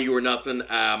BYU or nothing.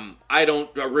 I don't,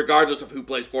 regardless of who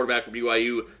plays quarterback for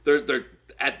BYU, they're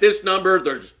at this number,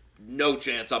 there's no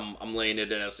chance I'm laying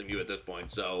it at SMU at this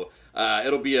point. So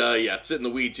it'll be sit in the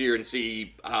weeds here and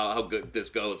see how good this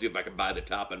goes. See if I can buy the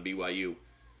top on BYU.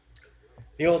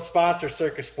 The old sponsor,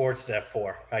 Circa Sports, is at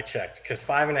 4. I checked because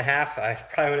 5.5. I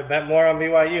probably would have bet more on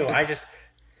BYU.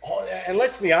 And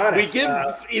let's be honest. We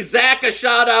give Zach a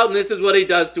shout out, and this is what he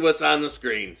does to us on the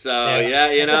screen. So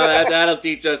that'll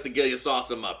teach us to get you sauce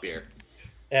him up here.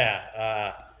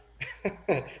 Yeah.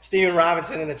 Steven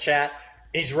Robinson in the chat.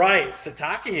 He's right.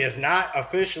 Satake is not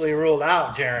officially ruled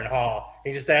out Jaron Hall.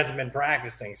 He just hasn't been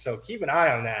practicing. So keep an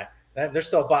eye on that. There's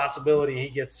still a possibility he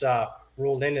gets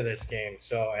ruled into this game.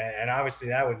 So, and obviously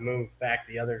that would move back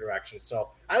the other direction.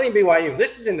 So I think BYU,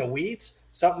 this is in the weeds,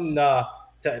 something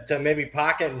to maybe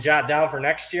pocket and jot down for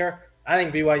next year. I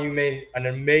think BYU made an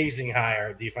amazing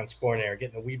hire, defense coordinator,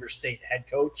 getting the Weber State head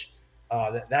coach.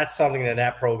 That's something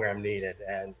that program needed.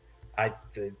 And I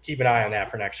keep an eye on that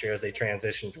for next year as they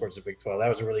transition towards the Big 12. That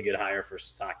was a really good hire for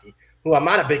Satake, who I'm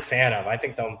not a big fan of. I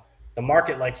think the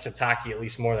market likes Satake at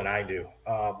least more than I do.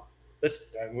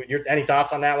 Any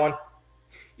thoughts on that one?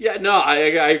 Yeah, no, I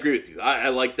agree with you. I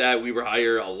like that Weber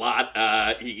hire a lot.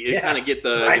 He kind of get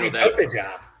the he took the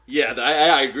job. Yeah,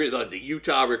 I agree. The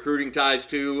Utah recruiting ties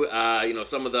too.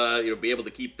 Some of the be able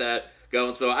to keep that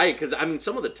going. So because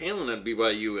some of the talent on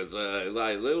BYU is a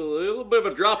little bit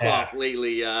of a drop off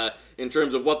lately in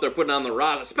terms of what they're putting on the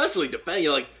roster, especially defense.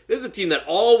 This is a team that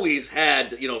always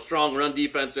had strong run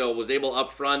defense. Was able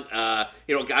up front.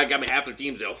 Got me half their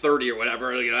teams 30 or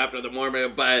whatever. After the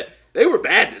morning, but they were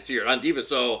bad this year on defense,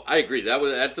 so I agree.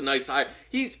 That's a nice hire.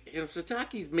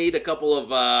 Sataki's made a couple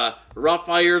of rough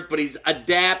hires, but he's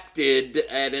adapted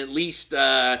and at least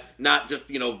not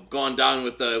just gone down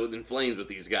in flames with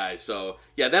these guys. So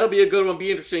yeah, that'll be a good one.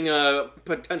 Be interesting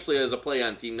potentially as a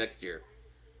play-on team next year.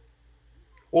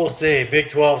 We'll see. Big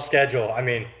 12 schedule. I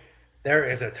mean, there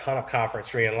is a ton of conference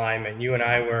realignment. You and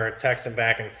I were texting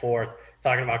back and forth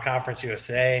talking about Conference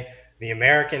USA. The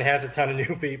American has a ton of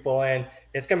new people, and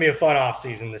it's going to be a fun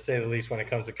offseason, to say the least, when it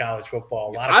comes to college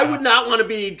football. I would not want to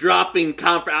be dropping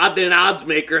an odds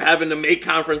maker having to make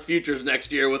conference futures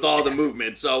next year with all the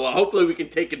movement. So hopefully we can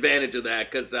take advantage of that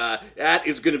because that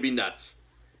is going to be nuts.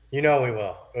 We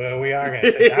will. We are going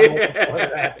to. I'm looking forward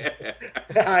to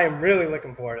that. I am really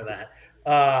looking forward to that.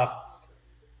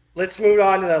 Let's move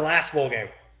on to the last bowl game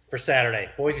for Saturday.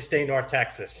 Boise State, North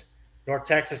Texas. North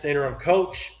Texas interim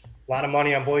coach. A lot of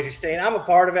money on Boise State. I'm a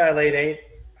part of it. I laid 8.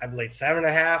 I laid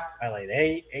 7.5. I laid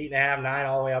 8, 8.5, 9,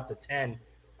 all the way up to 10.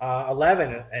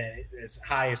 11 is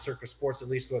high as Circa Sports, at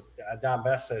least what Don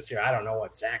Best says here. I don't know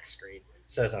what Zach's screen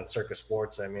says on Circa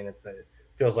Sports. I mean, it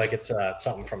feels like it's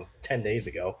something from 10 days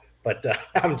ago, but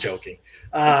I'm joking.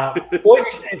 Boise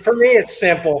State, for me, it's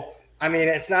simple. I mean,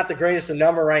 it's not the greatest of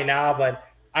number right now, but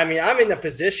I mean, I'm in the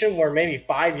position where maybe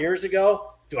 5 years ago,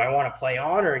 do I want to play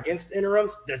on or against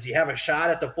interims? Does he have a shot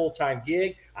at the full-time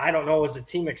gig? I don't know. Is the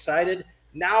team excited?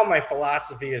 Now my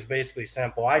philosophy is basically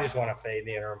simple. I just want to fade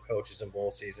the interim coaches in bowl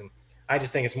season. I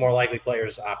just think it's more likely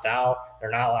players opt out.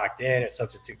 They're not locked in. It's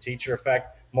substitute teacher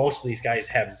effect. Most of these guys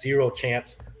have zero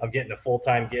chance of getting a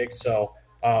full-time gig. So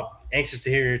anxious to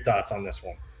hear your thoughts on this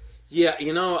one. Yeah,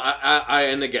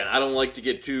 and again, I don't like to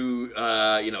get too,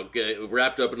 get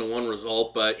wrapped up into one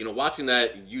result, but, watching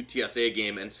that UTSA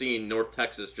game and seeing North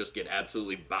Texas just get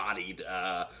absolutely bodied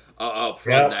up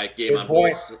front in that game on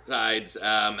both sides.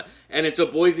 And it's a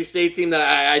Boise State team that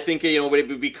I think,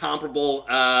 would be comparable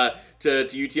to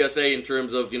UTSA in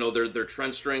terms of, their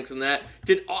trench strength and that.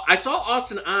 I saw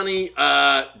Austin Ani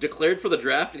declared for the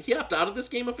draft. Did he opt out of this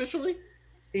game officially?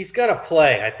 He's going to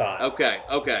play, I thought. Okay.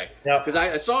 Because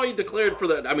I saw he declared for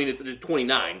the. I mean, it's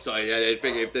 29, so I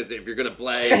figure if you're going to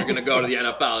play, if you're going to go to the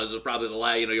NFL, this is probably the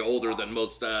last. You're older than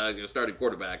most starting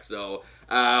quarterbacks. So,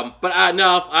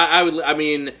 no, I would. I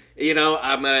mean,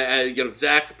 I'm gonna.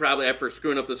 Zach probably after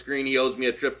screwing up the screen, he owes me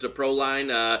a trip to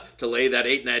Proline to lay that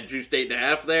 8.5 juiced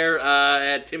 8.5 there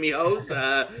at Timmy Ho's.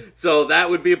 So that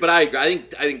would be. But I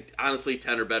think honestly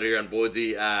 10 or better here on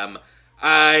Boise.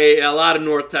 A lot of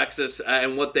North Texas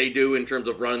and what they do in terms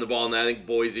of running the ball, and I think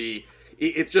Boise,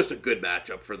 it's just a good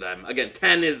matchup for them. Again,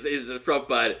 10 is a throat,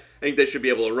 but I think they should be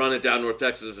able to run it down North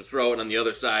Texas' throat, and on the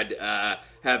other side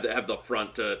have the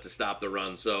front to stop the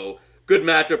run. So good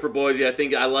matchup for Boise. I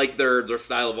think I like their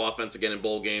style of offense again in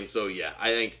bowl games. So yeah, I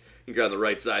think you're on the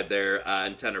right side there,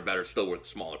 and 10 or better, still worth a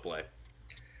smaller play.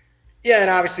 Yeah, and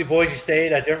obviously Boise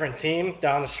State, a different team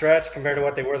down the stretch compared to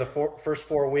what they were the first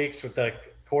 4 weeks with the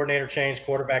coordinator change,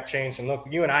 quarterback change. And look,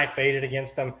 you and I faded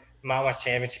against them Mountain West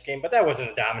Championship game, but that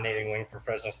wasn't a dominating win for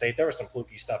Fresno State. There was some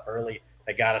fluky stuff early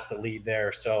that got us the lead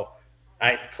there. So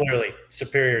clearly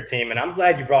superior team. And I'm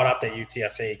glad you brought up that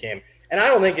UTSA game. And I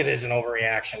don't think it is an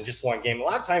overreaction, just one game. A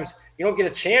lot of times you don't get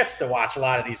a chance to watch a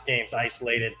lot of these games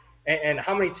isolated. And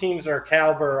how many teams are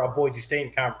caliber of Boise State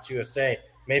in Conference USA?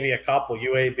 Maybe a couple,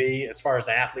 UAB as far as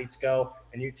athletes go,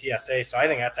 and UTSA. So I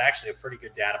think that's actually a pretty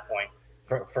good data point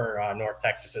for North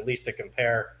Texas, at least to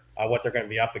compare what they're going to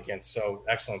be up against. So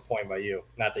excellent point by you.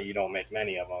 Not that you don't make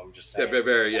many of them. I'm just saying.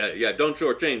 Yeah. Don't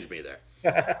shortchange me there.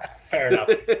 Fair enough.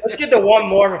 Let's get to one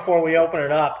more before we open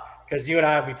it up, because you and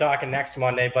I will be talking next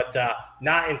Monday, but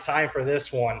not in time for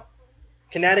this one.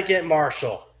 Connecticut,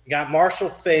 Marshall. You got Marshall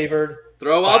favored.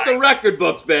 Throw out the record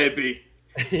books, baby.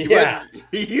 Yeah.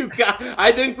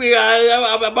 I think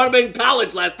I might have been in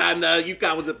college last time the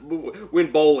UConn was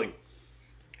win bowling.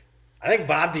 I think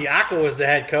Bob Diaco was the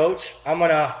head coach.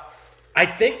 I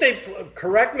think they,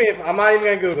 correct me if I'm not even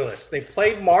going to Google this. They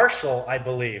played Marshall, I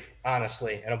believe,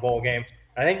 honestly, in a bowl game.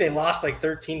 I think they lost like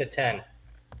 13-10.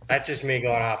 That's just me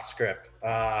going off script.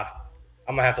 I'm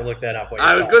going to have to look that up.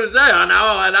 I was going to say,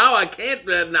 now I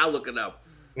can't now look it up.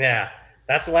 Yeah,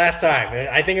 that's the last time.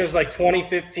 I think it was like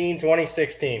 2015,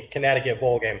 2016, Connecticut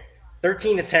bowl game.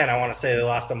 13-10, I want to say they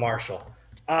lost to Marshall.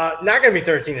 Not going to be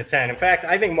 13-10. In fact,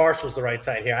 I think Marshall's the right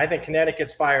side here. I think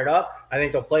Connecticut's fired up. I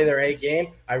think they'll play their A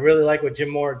game. I really like what Jim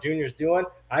Moore Jr. is doing.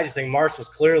 I just think Marshall's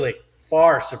clearly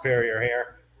far superior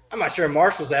here. I'm not sure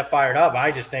Marshall's that fired up.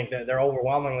 I just think that they're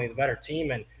overwhelmingly the better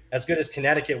team. And as good as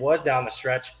Connecticut was down the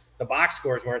stretch, the box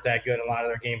scores weren't that good in a lot of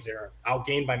their games. They were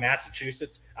outgained by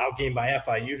Massachusetts, outgained by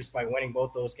FIU, despite winning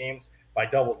both those games by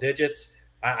double digits.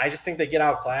 I just think they get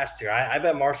outclassed here. I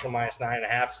bet Marshall minus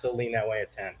 9.5, still lean that way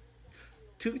at 10.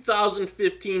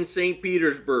 2015 St.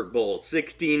 Petersburg Bowl,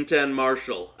 16-10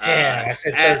 Marshall. Yeah, I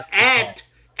said at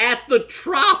the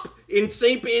Trop in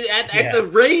St. At the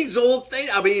Rays old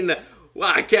state. I mean,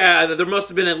 well, there must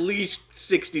have been at least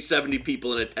 60, 70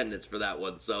 people in attendance for that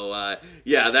one. So, I'm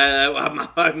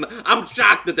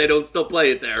shocked that they don't still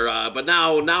play it there. But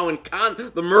now in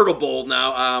the Myrtle Bowl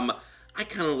now, I'm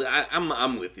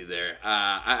with you there.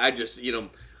 I just,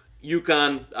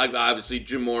 UConn, obviously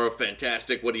Jim Mora,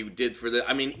 fantastic what he did for the.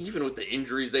 I mean, even with the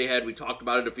injuries they had, we talked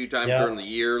about it a few times during the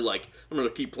year. Like some of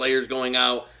the key players going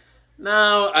out.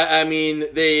 No, I mean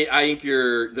I think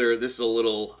this is a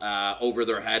little over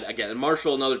their head again. And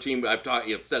Marshall, another team I've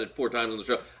said it 4 times on the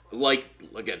show. Like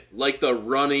the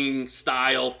running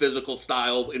style, physical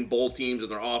style in bowl teams and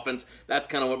their offense. That's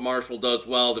kind of what Marshall does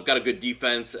well. They've got a good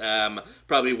defense.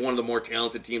 Probably one of the more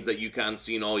talented teams that UConn's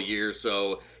seen all year.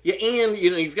 So yeah, and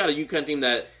you've got a UConn team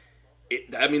that.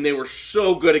 They were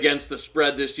so good against the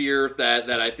spread this year that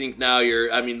I think now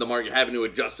the market having to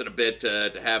adjust it a bit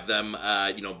to have them,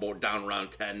 down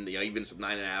around 10, even some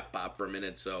 9.5 pop for a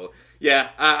minute. So yeah,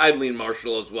 I'd lean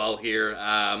Marshall as well here.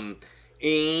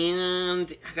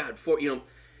 And I got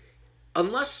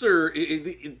unless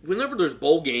whenever there's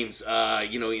bowl games,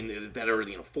 that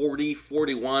are 40,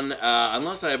 41,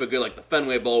 unless I have a good like the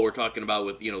Fenway Bowl we're talking about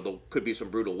with there could be some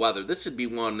brutal weather. This should be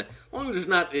one as long as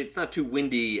it's not too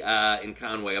windy in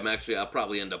Conway. I'll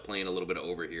probably end up playing a little bit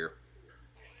over here.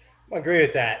 I agree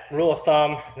with that. Rule of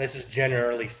thumb, this is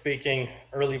generally speaking,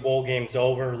 early bowl games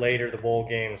over, later the bowl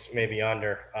games maybe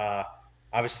under.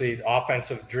 Obviously,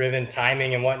 offensive-driven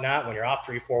timing and whatnot, when you're off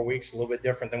 3-4 weeks, a little bit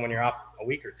different than when you're off a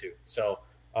week or two. So,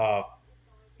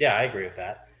 yeah, I agree with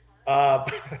that.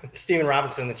 Stephen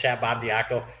Robinson in the chat, Bob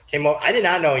Diaco, came up. I did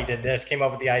not know he did this. Came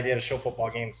up with the idea to show football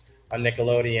games on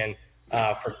Nickelodeon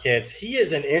for kids. He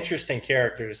is an interesting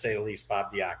character, to say the least,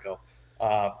 Bob Diaco.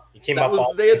 He came up.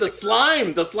 They had the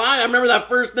slime. I remember that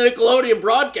first Nickelodeon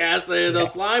broadcast. The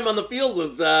slime on the field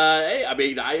was.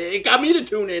 It got me to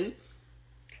tune in.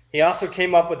 He also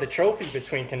came up with the trophy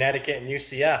between Connecticut and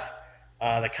UCF,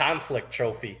 the conflict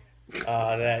trophy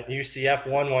that UCF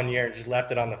won one year and just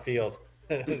left it on the field.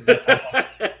 That's how much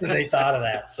they thought of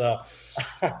that. So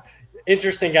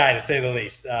interesting guy, to say the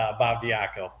least, Bob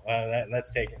Diaco.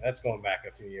 That's going back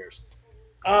a few years.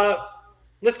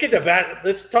 Let's get to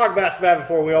let's talk best bet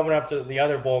before we open up to the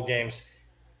other bowl games.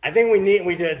 I think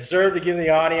we deserve to give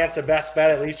the audience a best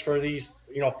bet, at least for these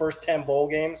first 10 bowl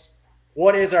games.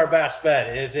 What is our best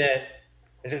bet? Is it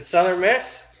Southern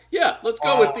Miss? Yeah, let's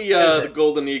go with the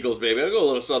Golden Eagles, baby. I'll go a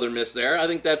little Southern Miss there. I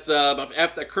think that's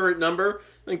at the current number.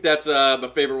 I think that's my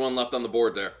favorite one left on the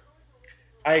board there.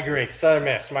 I agree. Southern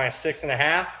Miss minus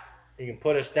 6.5. You can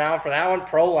put us down for that one.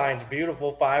 Pro line's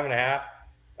beautiful, 5.5.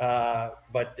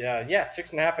 But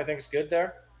 6.5 I think is good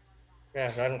there.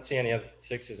 Yeah, I don't see any other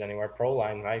 6s anywhere. Pro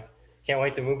line, I can't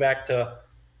wait to move back to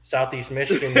Southeast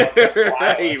Michigan.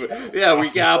 Right. Yeah,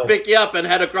 I'll pick you up and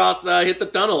head across, hit the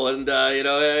tunnel, and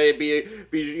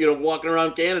be walking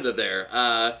around Canada there.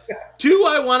 2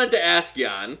 I wanted to ask you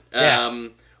on.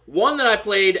 One that I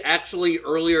played actually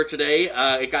earlier today.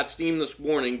 It got steamed this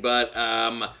morning, but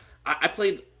I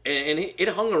played and it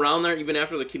hung around there even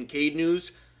after the Kincaid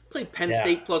news. Played Penn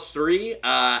State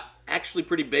 +3. Actually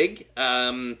pretty big.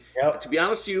 To be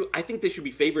honest with you, I think they should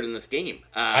be favored in this game.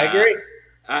 I agree.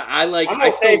 I'm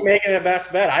making a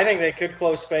best bet. I think they could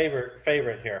close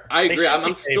favorite here. I agree.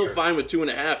 I'm still fine with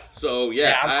 2.5. So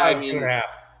I'm fine with 2.5.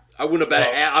 I wouldn't have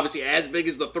bet it obviously as big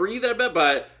as the 3 that I bet,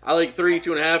 but I like 3,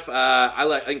 2.5.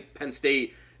 I think Penn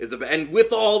State is the best. And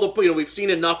with all the we've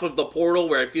seen enough of the portal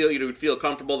where I feel would feel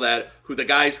comfortable that the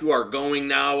guys who are going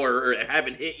now or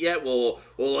haven't hit yet will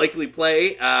likely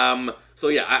play. So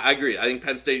yeah, I agree. I think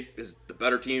Penn State is the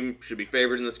better team. Should be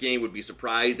favored in this game. Would be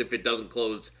surprised if it doesn't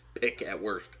close. Pick at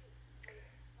worst.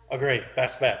 Agree.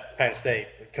 Best bet. Penn State.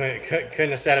 Couldn't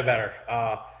have said it better.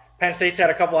 Penn State's had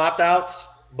a couple opt-outs,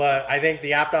 but I think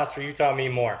the opt-outs for Utah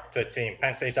mean more to a team.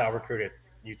 Penn State's out-recruited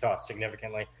Utah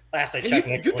significantly. Last I checked,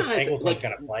 Nicholas Singleton's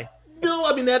going to play. No,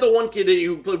 I mean, they're the one kid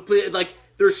who played, like,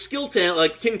 their skill talent.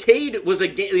 Like, Kincaid was a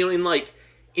game,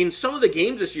 in some of the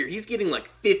games this year, he's getting like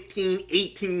 15,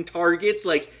 18 targets.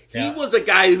 Like, he Yeah. was a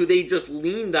guy who they just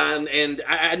leaned on, and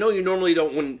I know you normally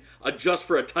wouldn't adjust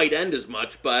for a tight end as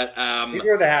much, but He's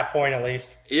worth a half point at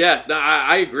least. yeah, no,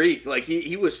 I agree. Like,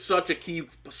 he was such a key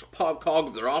cog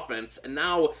of their offense, and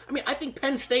now, I mean, I think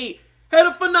Penn State had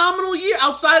a phenomenal year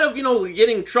outside of,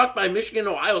 getting trucked by Michigan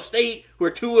and Ohio State, who are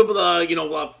two of the,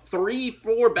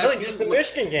 3-4 best Really, teams. just the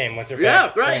Michigan game was their Yeah,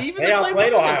 best. right. Even They the outplayed Clay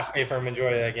Ohio Buckets. State for a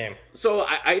majority of that game. So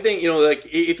I think, like,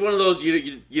 it's one of those,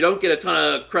 you don't get a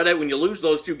ton of credit when you lose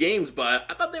those two games, but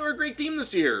I thought they were a great team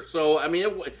this year. So, I mean,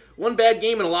 one bad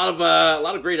game and a lot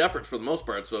of great efforts for the most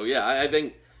part. So, yeah, I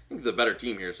think the better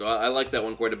team here. So I like that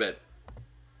one quite a bit.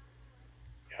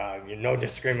 No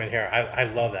disagreement here. I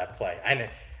love that play.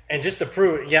 And just to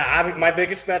prove it, yeah, my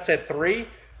biggest bet's at 3,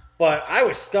 but I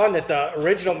was stunned at the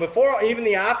original, before even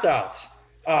the opt-outs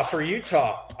for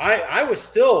Utah. I was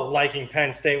still liking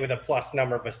Penn State with a plus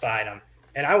number beside them.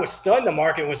 And I was stunned the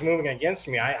market was moving against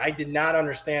me. I did not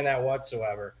understand that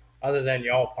whatsoever, other than,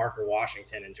 Parker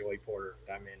Washington and Joey Porter.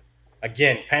 I mean,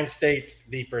 again, Penn State's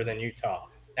deeper than Utah.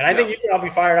 And I think Utah will be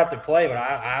fired up to play, but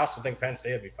I also think Penn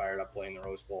State will be fired up playing the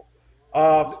Rose Bowl.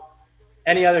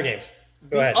 Any other games?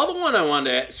 Go ahead. Other one I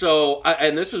wanted to,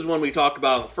 and this is one we talked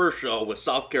about on the first show with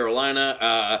South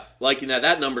Carolina, liking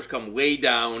that number's come way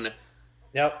down.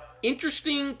 Yep.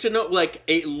 Interesting to know, like,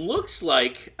 it looks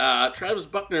like Travis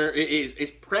Buckner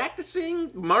is practicing.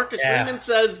 Marcus Freeman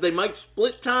says they might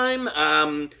split time.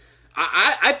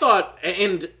 I thought,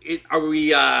 are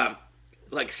we,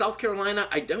 like, South Carolina,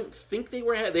 I don't think they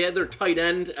had their tight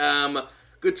end,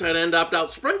 good tight end opt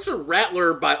out. Spencer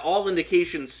Rattler, by all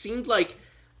indications, seemed like,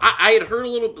 I had heard a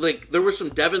little, like, there was some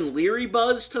Devin Leary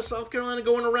buzz to South Carolina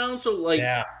going around, so, like,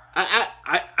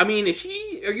 I mean,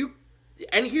 are you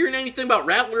hearing anything about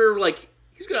Rattler? Like,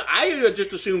 I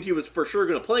just assumed he was for sure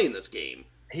gonna play in this game.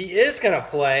 He is gonna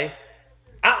play.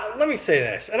 Let me say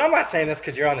this, and I'm not saying this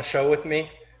because you're on the show with me,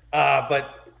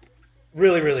 but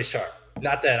really, really sharp.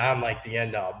 Not that I'm like the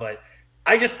end all, but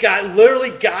I just literally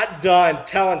got done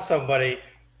telling somebody,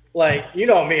 like, you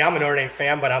know me, I'm a Notre Dame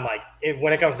fan, but I'm like,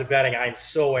 when it comes to betting, I am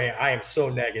so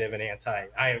negative and anti.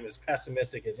 I am as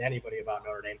pessimistic as anybody about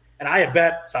Notre Dame. And I had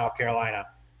bet South Carolina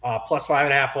plus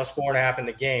 5.5, plus 4.5 in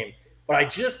the game. But I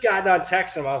just got done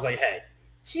texting him. I was like, hey,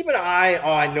 keep an eye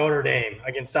on Notre Dame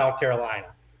against South Carolina.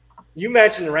 You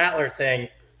mentioned the Rattler thing.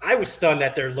 I was stunned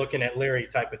that they're looking at Leary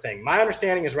type of thing. My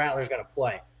understanding is Rattler's going to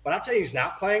play. But I'll tell you who's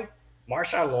not playing.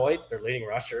 Marshawn Lloyd, their leading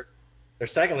rusher. Their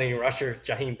second leading rusher,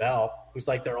 Jaheim Bell, who's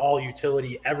like their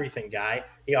all-utility everything guy.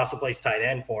 He also plays tight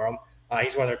end for them.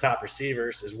 He's one of their top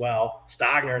receivers as well.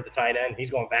 Stogner, the tight end,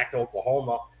 he's going back to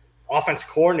Oklahoma. Offensive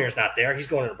coordinator's not there. He's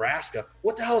going to Nebraska.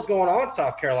 What the hell is going on in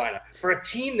South Carolina? For a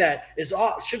team that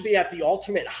should be at the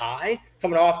ultimate high,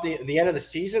 coming off the end of the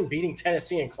season, beating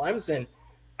Tennessee and Clemson,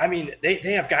 I mean, they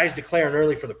have guys declaring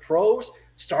early for the pros,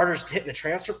 starters hitting the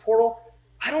transfer portal.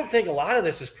 I don't think a lot of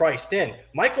this is priced in.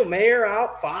 Michael Mayer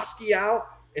out, Foskey out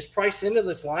is priced into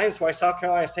this line. That's why South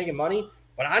Carolina is taking money.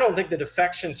 But I don't think the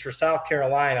defections for South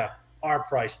Carolina are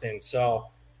priced in. So,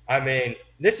 I mean,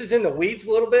 this is in the weeds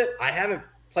a little bit. I haven't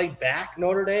played back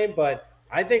Notre Dame, but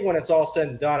I think when it's all said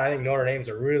and done, I think Notre Dame's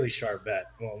a really sharp bet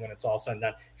when it's all said and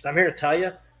done. Because I'm here to tell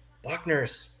you,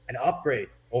 Buckner's an upgrade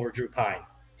over Drew Pine.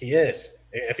 He is.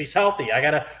 If he's healthy, I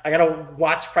gotta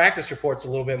watch practice reports a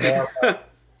little bit more.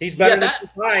 He's better than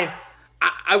Pine.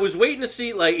 I was waiting to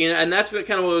see, like, and that's what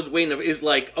I was waiting of, is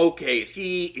like, okay, is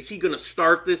he going to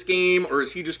start this game, or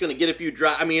is he just going to get a few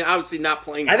drops? I mean, obviously not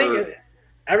playing. I think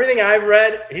everything I've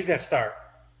read, he's going to start.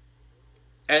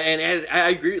 And as I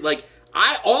agree, like,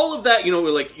 all of that,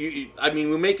 we're like, I mean,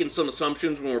 we're making some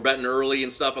assumptions when we're betting early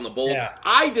and stuff on the bowl. Yeah.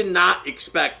 I did not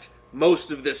expect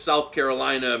most of this South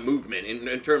Carolina movement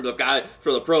in terms of guys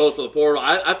for the pros, for the portal.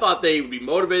 I thought they would be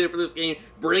motivated for this game,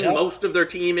 bring most of their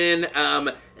team in.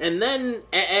 And then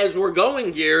as we're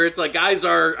going here, it's like guys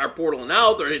are portaling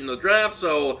out, they're hitting the draft.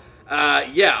 So,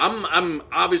 I'm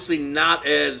obviously not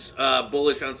as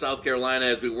bullish on South Carolina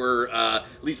as we were, at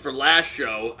least for last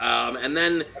show. And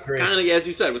then kind of, as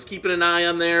you said, was keeping an eye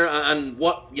on there on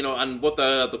what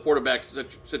the quarterback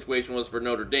situation was for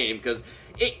Notre Dame. Because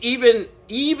even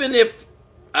if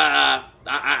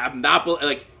I'm not,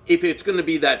 like, if it's going to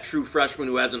be that true freshman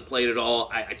who hasn't played at all,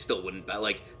 I still wouldn't bet.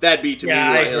 Like, that'd be to me.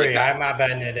 I agree. I'm not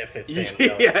betting it if it's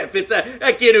him. Yeah, if it's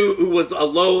that kid who was a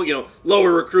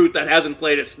lower recruit that hasn't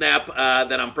played a snap,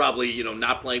 then I'm probably,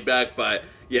 not playing back. But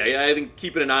yeah, I think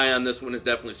keeping an eye on this one is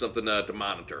definitely something to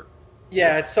monitor.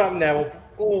 Yeah, it's something that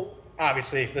we'll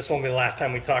obviously, this won't be the last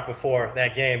time we talk before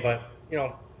that game, but,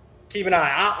 keep an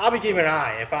eye. I'll be keeping an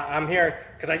eye if I'm here,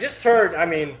 because I just heard, I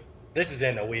mean, this is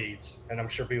in the weeds, and I'm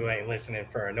sure people ain't listening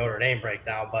for a Notre Dame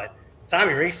breakdown, but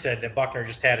Tommy Rees said that Buckner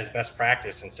just had his best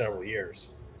practice in several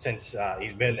years since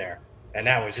he's been there, and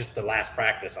that was just the last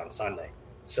practice on Sunday.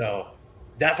 So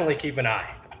definitely keep an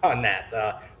eye on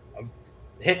that.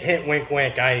 Hint, wink,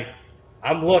 wink.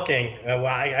 I'm looking.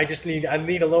 I need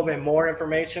a little bit more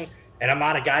information, and I'm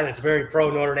not a guy that's very pro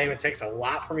Notre Dame. It takes a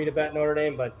lot for me to bet Notre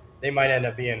Dame, but they might end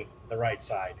up being the right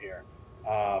side here.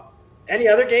 Any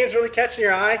other games really catching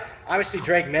your eye? Obviously,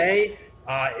 Drake May.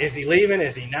 Is he leaving?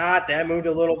 Is he not? That moved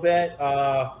a little bit.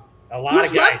 A lot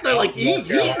of guys.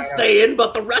 He's staying,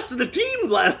 but the rest of the team,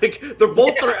 they're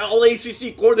both their all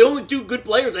ACC core. The only two good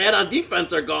players they had on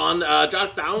defense are gone.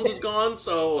 Josh Downs is gone,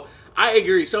 so I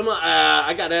agree.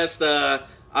 I got asked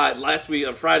last week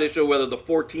on Friday show whether the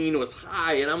 14 was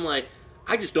high, and I'm like,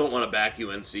 I just don't want to back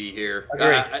UNC here.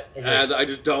 I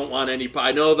just don't want any.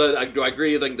 I know that I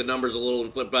agree. I think the number's a little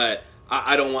inflated, but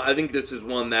I don't want. I think this is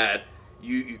one that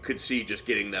you could see just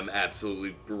getting them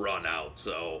absolutely run out.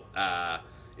 So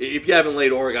if you haven't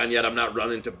laid Oregon yet, I'm not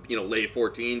running to lay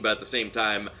 14. But at the same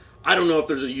time, I don't know if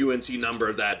there's a UNC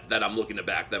number that I'm looking to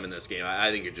back them in this game. I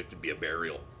think it just could be a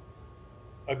burial.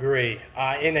 Agree.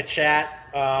 In the chat,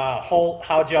 Holt,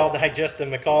 how'd y'all digest the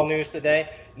McCall news today?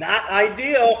 Not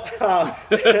ideal,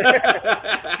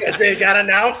 because they got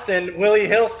announced, and Willie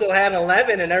Hill still had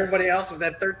 11, and everybody else was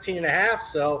at 13.5.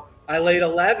 So I laid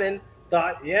 11.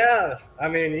 Thought,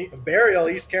 burial,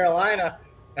 East Carolina,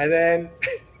 and then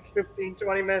 15,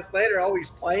 20 minutes later, he's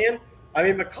playing.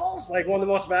 McCall's like one of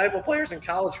the most valuable players in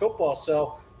college football.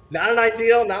 So not an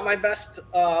ideal, not my best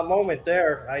moment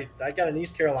there. I got an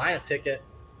East Carolina ticket,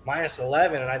 minus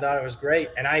 11, and I thought it was great.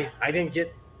 And I didn't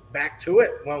get back to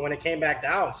it when it came back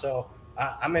down. So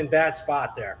I'm in bad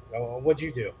spot there. What'd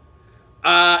you do?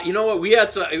 You know what? We had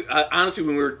honestly,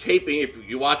 when we were taping, if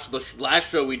you watched the last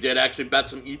show we did, actually bet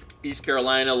some East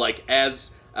Carolina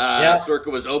as Circa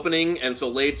was opening, and so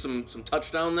laid some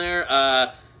touchdown there.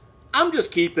 I'm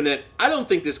just keeping it. I don't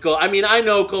think this I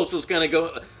know Coastal's going to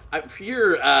go.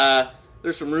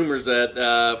 There's some rumors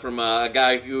that from a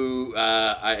guy who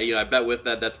I bet with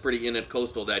that's pretty in at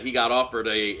Coastal that he got offered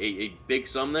a big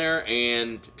sum there,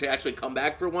 and to actually come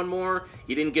back for one more,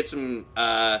 he didn't get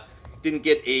didn't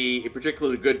get a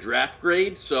particularly good draft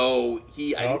grade, so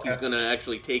I think he's going to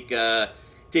actually take the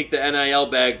NIL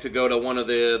bag to go to one of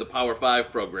the Power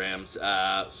 5 programs.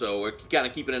 So we're kind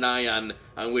of keeping an eye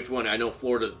on which one. I know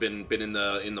Florida's been in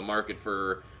the market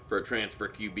for a transfer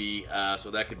QB,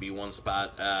 so that could be one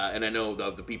spot. And I know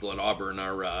the people at Auburn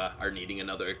are needing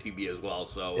another QB as well.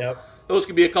 So those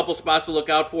could be a couple spots to look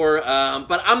out for.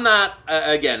 But I'm not.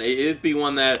 Again, it'd be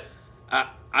one that.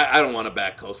 I don't want to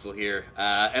back Coastal here.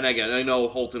 And again, I know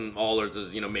Holton Allers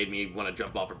has, made me want to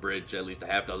jump off a bridge at least a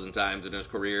half dozen times in his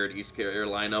career at East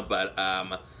Carolina. But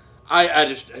I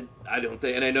don't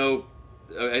think, and I know,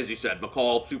 as you said,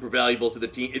 McCall, super valuable to the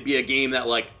team. It'd be a game that,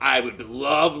 I would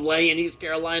love laying East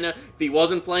Carolina if he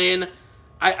wasn't playing.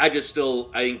 I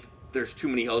think there's too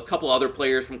many. A couple other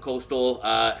players from Coastal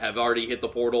have already hit the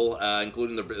portal,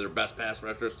 including their best pass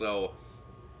rusher. So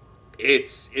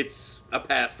it's a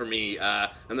pass for me on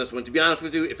this one. To be honest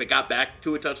with you, if it got back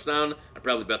to a touchdown, I'd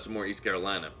probably bet some more East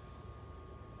Carolina.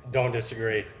 Don't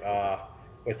disagree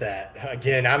with that.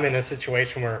 Again, I'm in a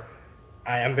situation where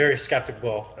I am very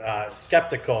skeptical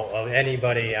of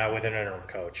anybody with an interim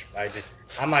coach.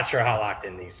 I'm not sure how locked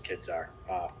in these kids are,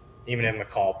 even if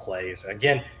McCall plays.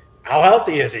 Again, how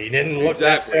healthy is he? He didn't look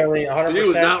necessarily 100%. He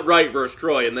was not right versus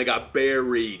Troy, and they got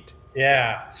buried.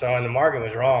 Yeah, and the market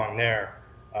was wrong there.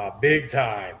 Big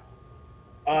time.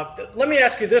 Let me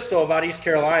ask you this, though, about East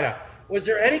Carolina. Was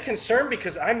there any concern?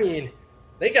 Because,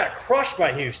 they got crushed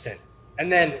by Houston.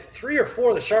 And then 3 or 4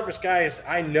 of the sharpest guys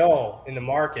I know in the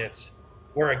markets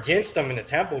were against them in the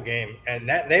Temple game. And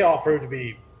that they all proved to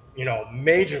be,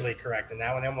 majorly correct in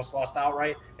that one. They almost lost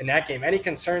outright in that game. Any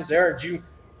concerns there?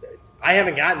 I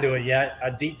haven't gotten to it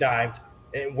yet, deep dived.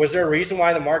 Was there a reason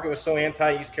why the market was so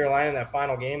anti-East Carolina in that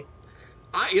final game?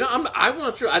 I'm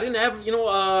not sure. I didn't have,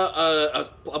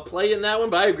 a play in that one,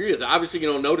 but I agree with it. Obviously,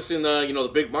 noticing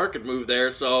the big market move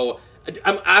there. So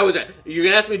you're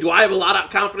gonna ask me, do I have a lot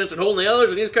of confidence in holding the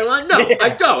others in East Carolina? No, I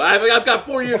don't. I've got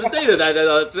 4 years of data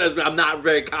that says I'm not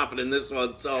very confident in this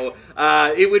one. So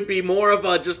it would be more of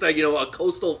a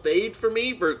coastal fade for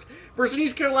me versus an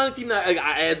East Carolina team that,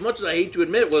 as much as I hate to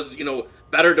admit, was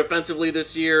better defensively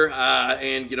this year,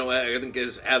 and I think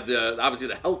have obviously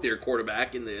the healthier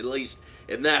quarterback at least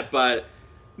in that. But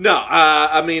no,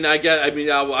 I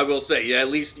will say, at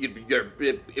least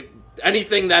if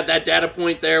anything that data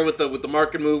point there with the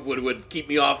market move would keep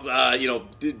me off,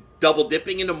 double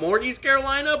dipping into more East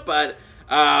Carolina. But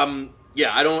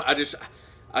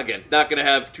again, not going to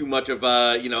have too much of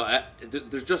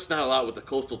there's just not a lot with the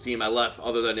Coastal team I left,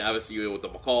 other than obviously with the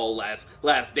McCall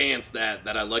last dance that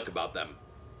I like about them.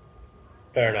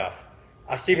 Fair enough.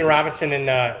 Stephen Robinson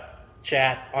in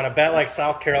chat, on a bet like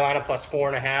South Carolina plus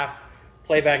 4.5,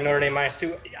 playback Notre Dame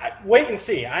 -2. Wait and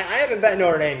see. I haven't bet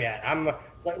Notre Dame yet.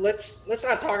 Let's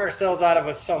not talk ourselves out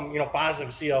of some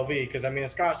positive CLV, because I mean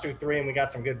it's crossed through 3 and we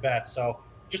got some good bets. So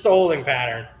just a holding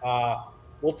pattern.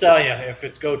 We'll tell you if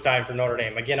it's go time for Notre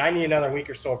Dame. Again, I need another week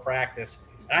or so of practice.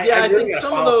 I think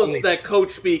some of those that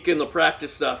coach speak in the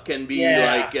practice stuff can be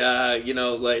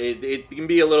it can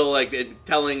be a little like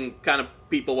telling kind of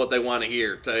people what they want to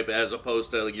hear type, as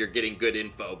opposed to you're getting good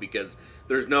info, because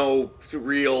there's no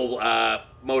real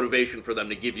motivation for them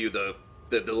to give you the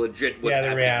legit what's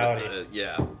happening. The reality.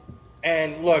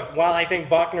 And look, while I think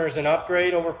Buckner is an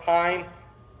upgrade over Pine,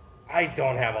 I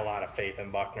don't have a lot of faith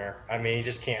in Buckner. I mean, he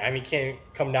just can't. I mean, he can't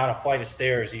come down a flight of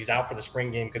stairs. He's out for the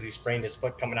spring game because he sprained his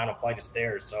foot coming down a flight of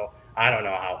stairs. So I don't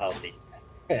know how healthy.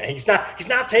 He's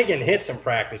not taking hits in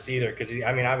practice either, because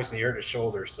obviously he hurt his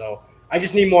shoulder. So I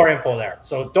just need more info there.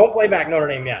 So don't play back Notre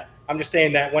Dame yet. I'm just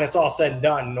saying that when it's all said and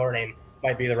done, Notre Dame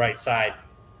might be the right side.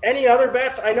 Any other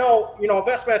bets? I know,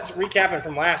 best bets recapping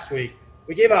from last week.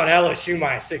 We gave out LSU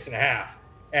 -6.5,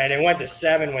 and it went to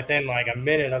 7 within like a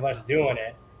minute of us doing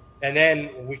it. And then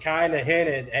we kind of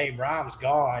hinted, hey, Rom's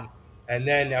gone. And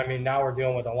then, now we're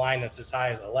dealing with a line that's as high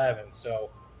as 11. So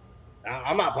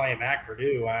I'm not playing back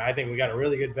Purdue. I think we got a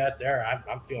really good bet there.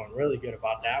 I'm feeling really good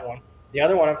about that one. The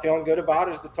other one I'm feeling good about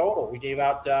is the total. We gave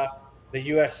out the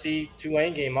USC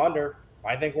Tulane game under.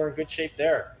 I think we're in good shape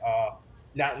there.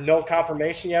 No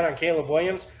confirmation yet on Caleb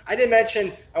Williams. I did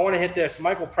mention, I want to hit this.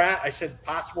 Michael Pratt, I said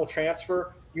possible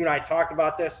transfer. You and I talked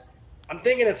about this. I'm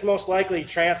thinking it's most likely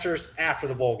transfers after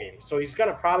the bowl game. So he's going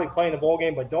to probably play in the bowl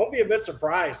game, but don't be a bit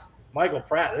surprised. Michael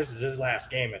Pratt, this is his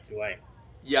last game at Tulane.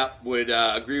 Yeah, would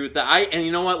agree with that. And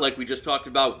you know what? Like we just talked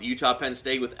about with Utah, Penn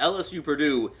State, with LSU,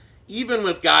 Purdue, even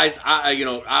with guys,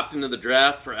 opt into the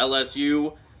draft for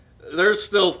LSU, there's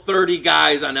still 30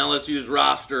 guys on LSU's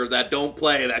roster that don't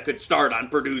play that could start on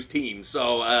Purdue's team.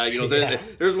 So,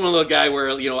 there's one of those guys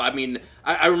where,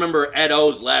 I remember Ed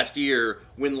O's last year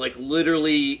when,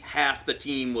 literally half the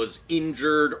team was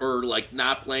injured or,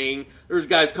 not playing. There's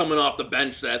guys coming off the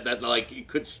bench that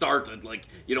could start at,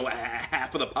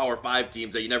 half of the Power 5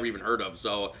 teams that you never even heard of.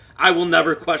 So, I will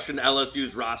never question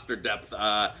LSU's roster depth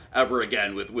ever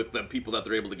again with the people that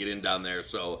they're able to get in down there.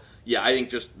 So, yeah, I think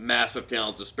just massive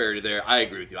talent disparity there. I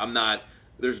agree with you.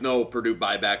 There's no Purdue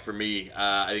buyback for me.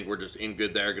 I think we're just in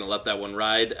good there. Going to let that one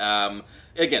ride.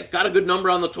 Again, got a good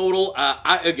number on the total.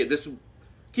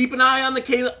 Keep an eye on the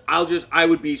Caleb. I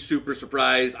would be super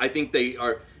surprised. I think they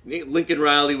are. Lincoln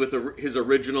Riley with his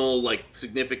original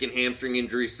significant hamstring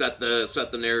injury set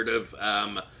the narrative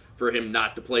for him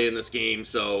not to play in this game.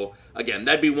 So again,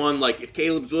 that'd be one. If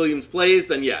Caleb Williams plays,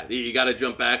 then yeah, you got to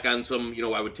jump back on some.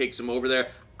 I would take some over there.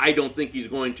 I don't think he's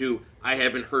going to. I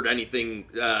haven't heard anything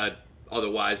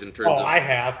otherwise in terms of... I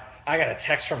have. I got a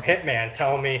text from Hitman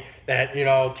telling me that,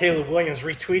 Caleb Williams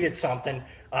retweeted something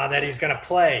that he's going to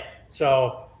play.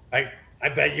 So I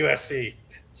bet USC.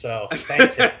 So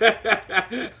thanks.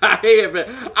 I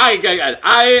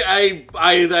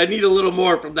need a little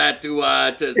more from that to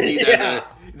see that.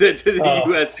 To the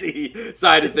USC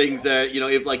side of things,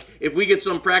 if we get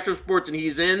some practice reports and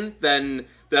he's in, then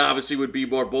obviously would be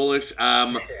more bullish.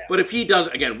 But if he does,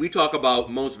 again, we talk about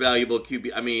most valuable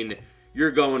QB.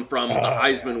 You're going from the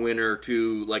Heisman winner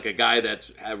to a guy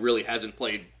that's really hasn't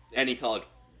played any college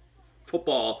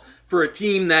football for a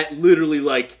team that literally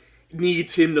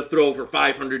needs him to throw for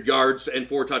 500 yards and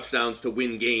 4 touchdowns to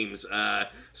win games.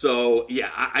 So,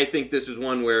 yeah, I think this is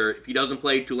one where if he doesn't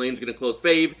play, Tulane's going to close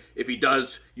fave. If he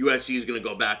does, USC is going to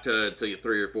go back to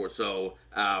 3 or 4. So,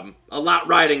 a lot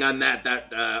riding on that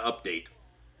update.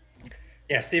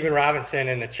 Yeah, Stephen Robinson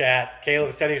in the chat.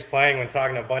 Caleb said he was playing when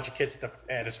talking to a bunch of kids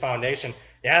at his foundation.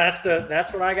 Yeah,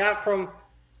 that's what I got from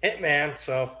Hitman.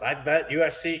 So, I bet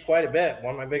USC quite a bit.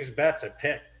 One of my biggest bets at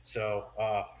Pitt. So,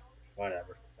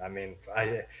 whatever. I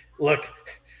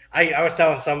was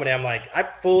telling somebody, I'm like, I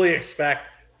fully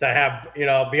expect to have,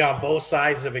 be on both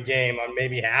sides of a game on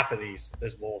maybe half of this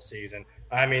bowl season.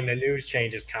 The news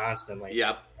changes constantly.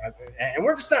 Yep. And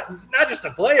we're just not just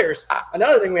the players.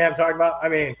 Another thing we haven't talked about,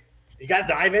 you got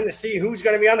to dive in to see who's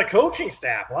going to be on the coaching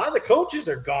staff. A lot of the coaches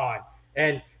are gone.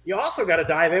 And you also got to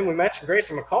dive in. We mentioned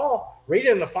Grayson McCall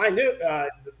reading the fine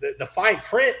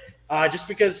print Just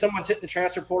because someone's hitting the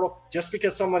transfer portal, just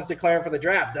because someone's declaring for the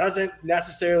draft, doesn't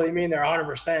necessarily mean they're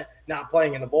 100% not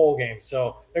playing in the bowl game.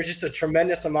 So there's just a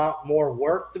tremendous amount more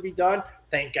work to be done.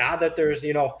 Thank God that there's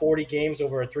 40 games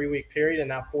over a 3-week period and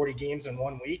not 40 games in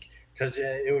 1 week, because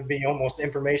it would be almost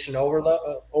information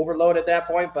overload at that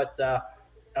point. But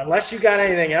unless you got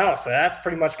anything else, that's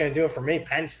pretty much going to do it for me.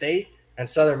 Penn State and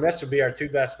Southern Miss would be our two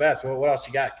best bets. What else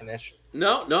you got, Kanish?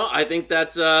 No, I think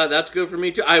that's good for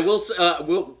me too. I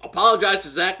will apologize to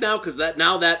Zach now, because that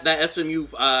SMU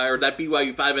or that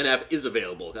BYU 5.5 is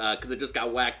available, because it just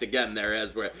got whacked again there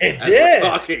as we're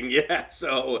talking. Yeah,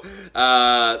 so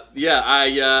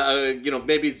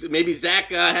maybe Zach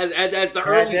has the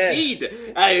early feed.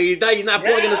 He's not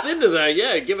plugging us into there.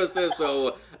 Yeah, give us this.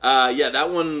 So that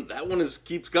one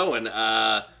keeps going.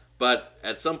 But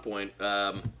at some point,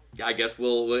 I guess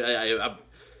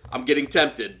I'm getting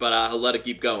tempted, but I'll let it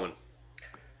keep going.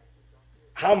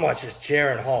 How much is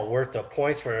Jaron Hall worth of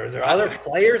points for? Are there other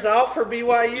players out for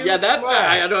BYU? Yeah, that's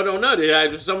I don't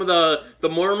know. Some of the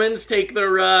Mormons take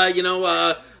their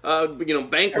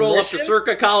bankroll up to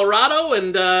Circa, Colorado,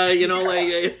 and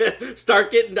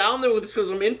start getting down there with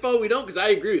some info we don't. Because I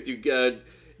agree with you,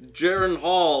 Jaron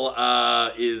Hall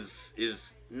is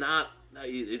not.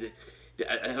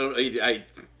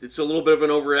 It's a little bit of an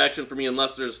overreaction for me,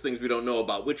 unless there's things we don't know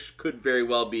about, which could very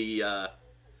well be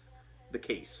the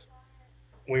case.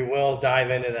 We will dive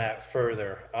into that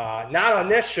further. Not on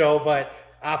this show, but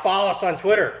follow us on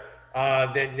Twitter.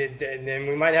 Then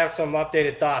we might have some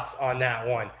updated thoughts on that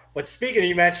one. But speaking of,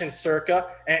 you mentioned Circa,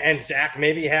 and Zach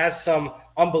maybe has some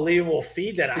unbelievable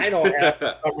feed that I don't have for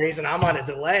some reason. I'm on a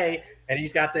delay, and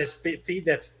he's got this feed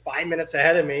that's 5 minutes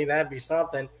ahead of me. That'd be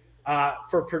something.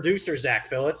 For producer Zach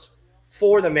Phillips,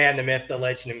 for the man, the myth, the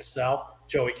legend himself,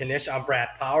 Joey Kanish, I'm Brad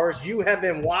Powers. You have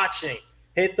been watching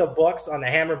Hit the Books on the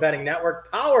Hammer Betting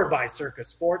Network, powered by Circa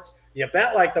Sports. You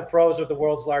bet like the pros with the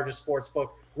world's largest sports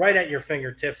book right at your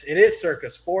fingertips. It is Circa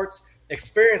Sports.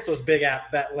 Experience those big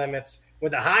app bet limits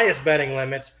with the highest betting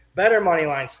limits, better money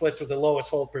line splits with the lowest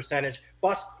hold percentage,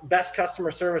 best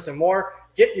customer service, and more.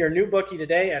 Get your new bookie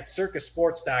today at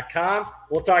circasports.com.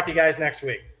 We'll talk to you guys next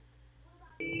week.